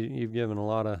podcast. You've given a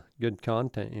lot of good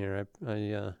content here.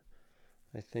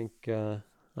 I think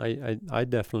I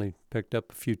definitely picked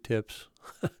up a few tips.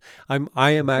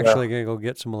 I am actually going to go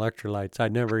get some electrolytes. I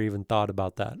never even thought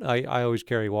about that. I always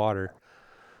carry water,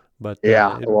 but it'd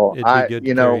be good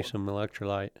to carry some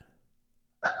electrolyte.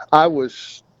 I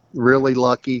was really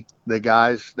lucky. The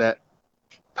guys that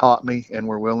taught me and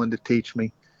were willing to teach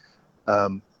me,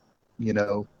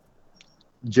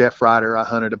 Jeff Ryder, I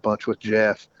hunted a bunch with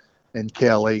Jeff and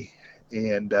Kelly,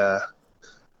 and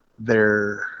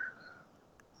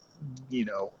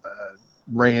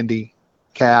Randy,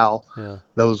 Cal,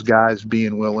 those guys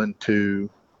being willing to,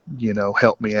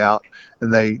 help me out.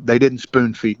 And they didn't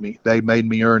spoon feed me. They made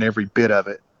me earn every bit of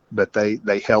it, but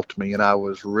they helped me. And I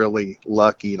was really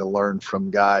lucky to learn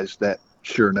from guys that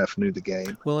sure enough knew the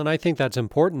game. Well, and I think that's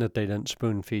important that they didn't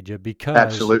spoon feed you, because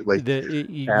Absolutely.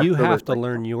 You have to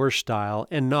learn your style.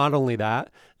 And not only that,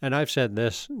 and I've said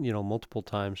this, multiple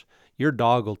times, your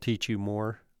dog will teach you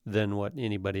more than what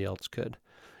anybody else could.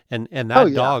 And Oh that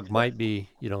yeah. dog might be,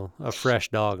 a fresh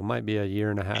dog. It might be a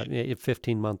year and a half, a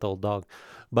 15-month-old dog.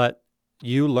 But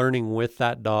you learning with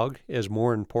that dog is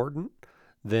more important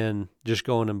than just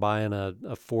going and buying a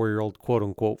 4-year-old quote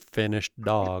unquote finished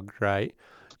dog, right?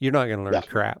 You're not going to learn Yeah.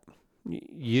 crap.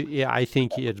 Yeah, I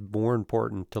think it's more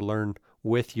important to learn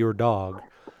with your dog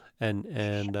and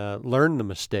learn the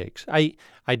mistakes. I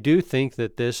do think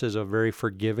that this is a very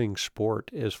forgiving sport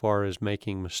as far as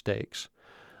making mistakes.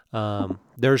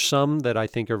 There's some that I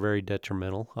think are very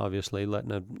detrimental, obviously,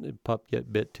 letting a pup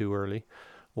get bit too early,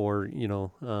 or,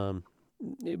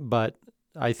 but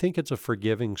I think it's a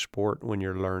forgiving sport when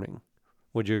you're learning.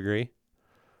 Would you agree?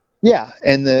 Yeah,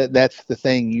 and that's the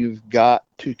thing. You've got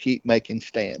to keep making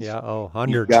stands. Yeah. Oh, You've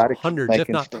hundreds, got to keep hundreds, if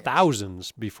making not stands.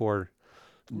 thousands before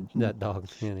Hmm. that dog.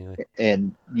 Anyway.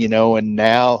 And and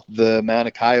now the amount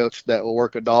of coyotes that will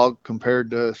work a dog compared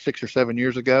to 6 or 7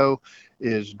 years ago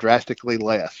is drastically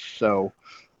less. So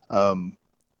um,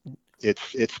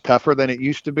 it's tougher than it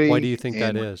used to Why do be. you think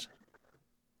that And is?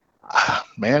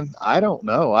 man, I don't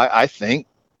know. I think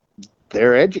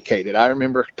they're educated. I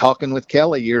remember talking with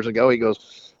Kelly years ago. He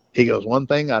goes, one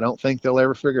thing I don't think they'll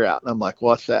ever figure out. And I'm like,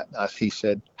 what's that? He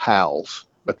said, howls.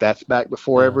 But that's back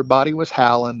before Yeah. everybody was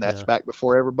howling. That's Yeah. back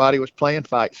before everybody was playing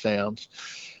fight sounds.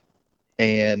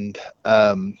 And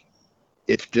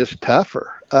it's just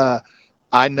tougher.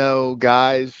 I know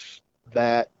guys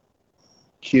that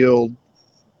killed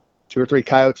 2 or 3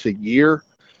 coyotes a year.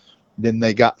 Then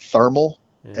they got thermal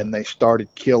Yeah. and they started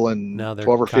killing Now they're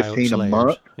 12 or coyote 15 a slayers.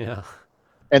 month. Yeah.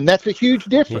 And that's a huge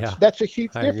difference. Yeah. That's a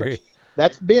huge I difference. agree.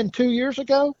 That's been 2 years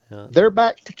ago. Yeah. They're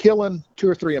back to killing 2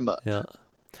 or 3 a month. Yeah.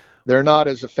 They're not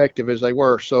as effective as they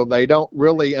were. So they don't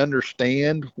really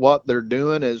understand what they're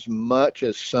doing as much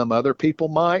as some other people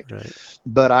might. Right.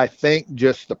 But I think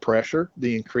just the pressure,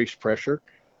 the increased pressure,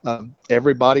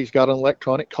 everybody's got an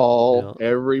electronic call. Yeah.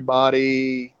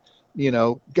 Everybody,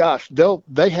 gosh,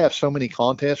 they have so many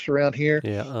contests around here.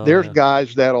 Yeah. Oh, There's yeah.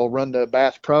 guys that'll run to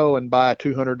Bass Pro and buy a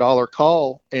 $200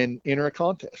 call and enter a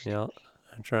contest. Yeah.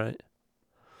 That's right.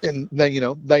 And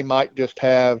they might just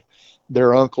have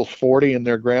their uncle's 40 and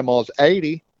their grandma's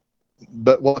 80.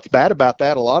 But what's bad about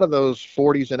that, a lot of those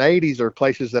 40s and 80s are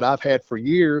places that I've had for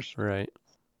years. Right.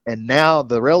 And now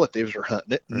the relatives are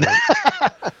hunting it.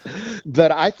 Right.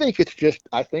 But I think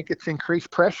it's increased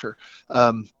pressure.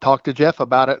 Talked to Jeff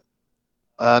about it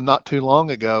not too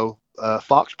long ago.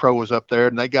 Fox Pro was up there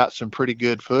and they got some pretty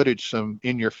good footage, some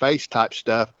in your face type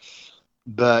stuff.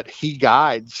 But he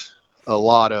guides a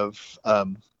lot of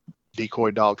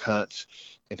decoy dog hunts.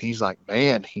 And he's like,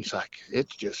 man,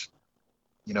 it's just,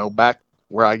 back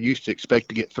where I used to expect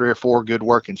to get 3 or 4 good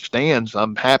working stands,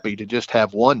 I'm happy to just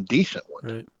have one decent one.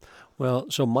 Right. Well,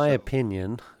 so my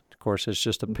opinion, of course, it's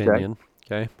just Okay. opinion.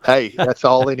 Okay. Hey, that's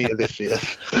all any of this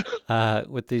is.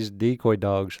 With these decoy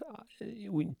dogs,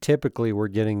 we're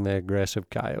getting the aggressive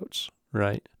coyotes,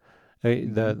 right?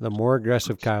 The more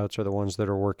aggressive coyotes are the ones that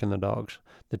are working the dogs.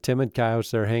 The timid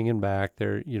coyotes, they're hanging back.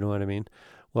 You know what I mean?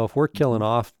 Well, if we're killing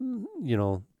off,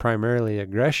 primarily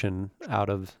aggression out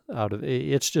of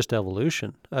it's just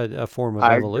evolution, a form of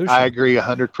evolution. I agree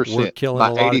 100%. We're killing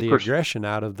a lot of the aggression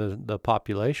out of the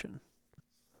population.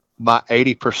 My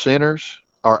 80%ers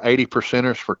are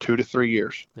 80%ers for 2 to 3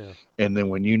 years. Yeah. And then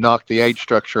when you knock the age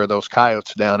structure of those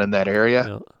coyotes down in that area,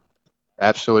 Yeah.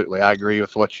 absolutely, I agree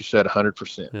with what you said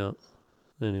 100%. Yeah.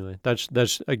 Anyway, that's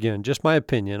again just my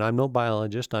opinion. I'm no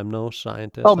biologist. I'm no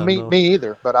scientist. Oh, me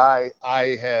either. But I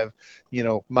have,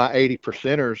 my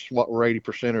 80%ers, what were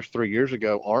 80%ers 3 years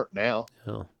ago, aren't now.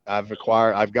 Yeah. I've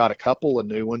got a couple of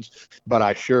new ones, but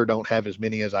I sure don't have as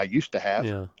many as I used to have.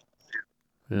 Yeah.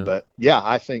 Yeah. But yeah,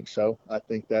 I think so. I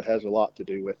think that has a lot to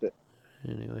do with it.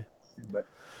 Anyway. But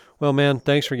well, man,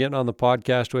 thanks for getting on the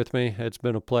podcast with me. It's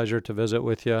been a pleasure to visit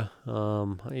with you.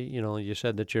 You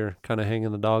said that you're kind of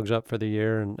hanging the dogs up for the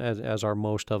year, and as are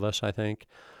most of us, I think,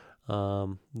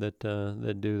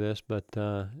 that do this. But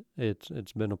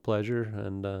it's been a pleasure.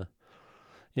 And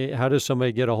how does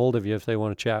somebody get a hold of you if they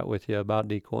want to chat with you about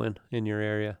decoying in your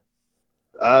area?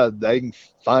 they can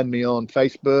find me on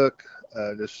Facebook,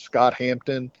 just Scott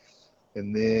Hampton,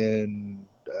 and then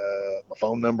my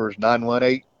phone number is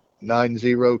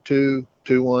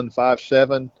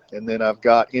 918-902-2157, and then I've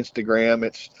got Instagram.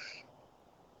 It's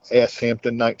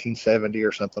Hampton 1970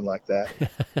 or something like that.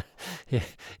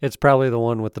 It's probably the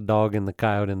one with the dog and the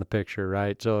coyote in the picture,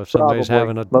 right? So if somebody's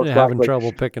having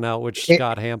trouble picking out which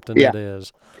Scott Hampton it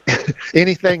is,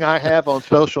 anything I have on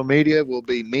social media will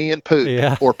be me and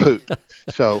Poot or Poot.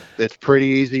 So it's pretty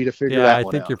easy to figure that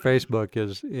one out. I think your Facebook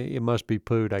it must be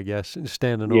Poot, I guess,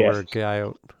 standing over a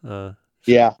coyote.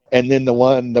 Yeah, and then the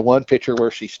one picture where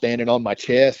she's standing on my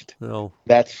chest, No,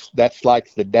 that's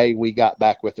like the day we got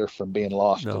back with her from being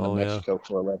lost in no, yeah, Mexico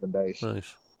for 11 days.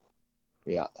 nice.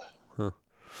 Yeah. Huh.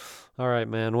 All right,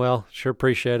 man. Well, sure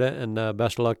appreciate it, and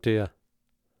best of luck to you.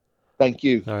 Thank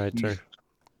you. All right, sir.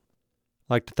 I'd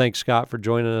like to thank Scott for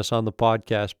joining us on the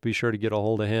podcast. Be sure to get a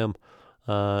hold of him.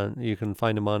 You can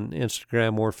find him on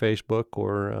Instagram or Facebook,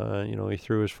 or he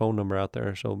threw his phone number out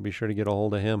there, so be sure to get a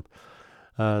hold of him.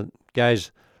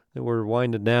 Guys, we're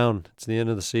winding down. It's the end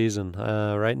of the season.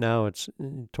 Right now, it's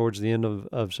towards the end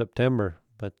of September,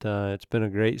 but it's been a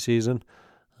great season.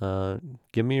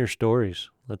 Give me your stories.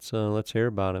 Let's hear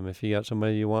about them. If you got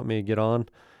somebody you want me to get on,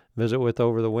 visit with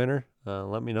over the winter,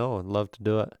 let me know. I'd love to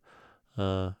do it.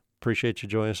 Appreciate you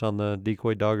joining us on the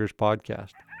Decoy Doggers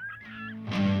podcast.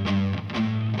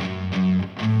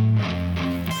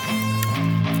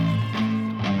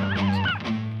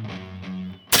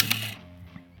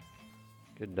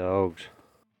 Good dogs.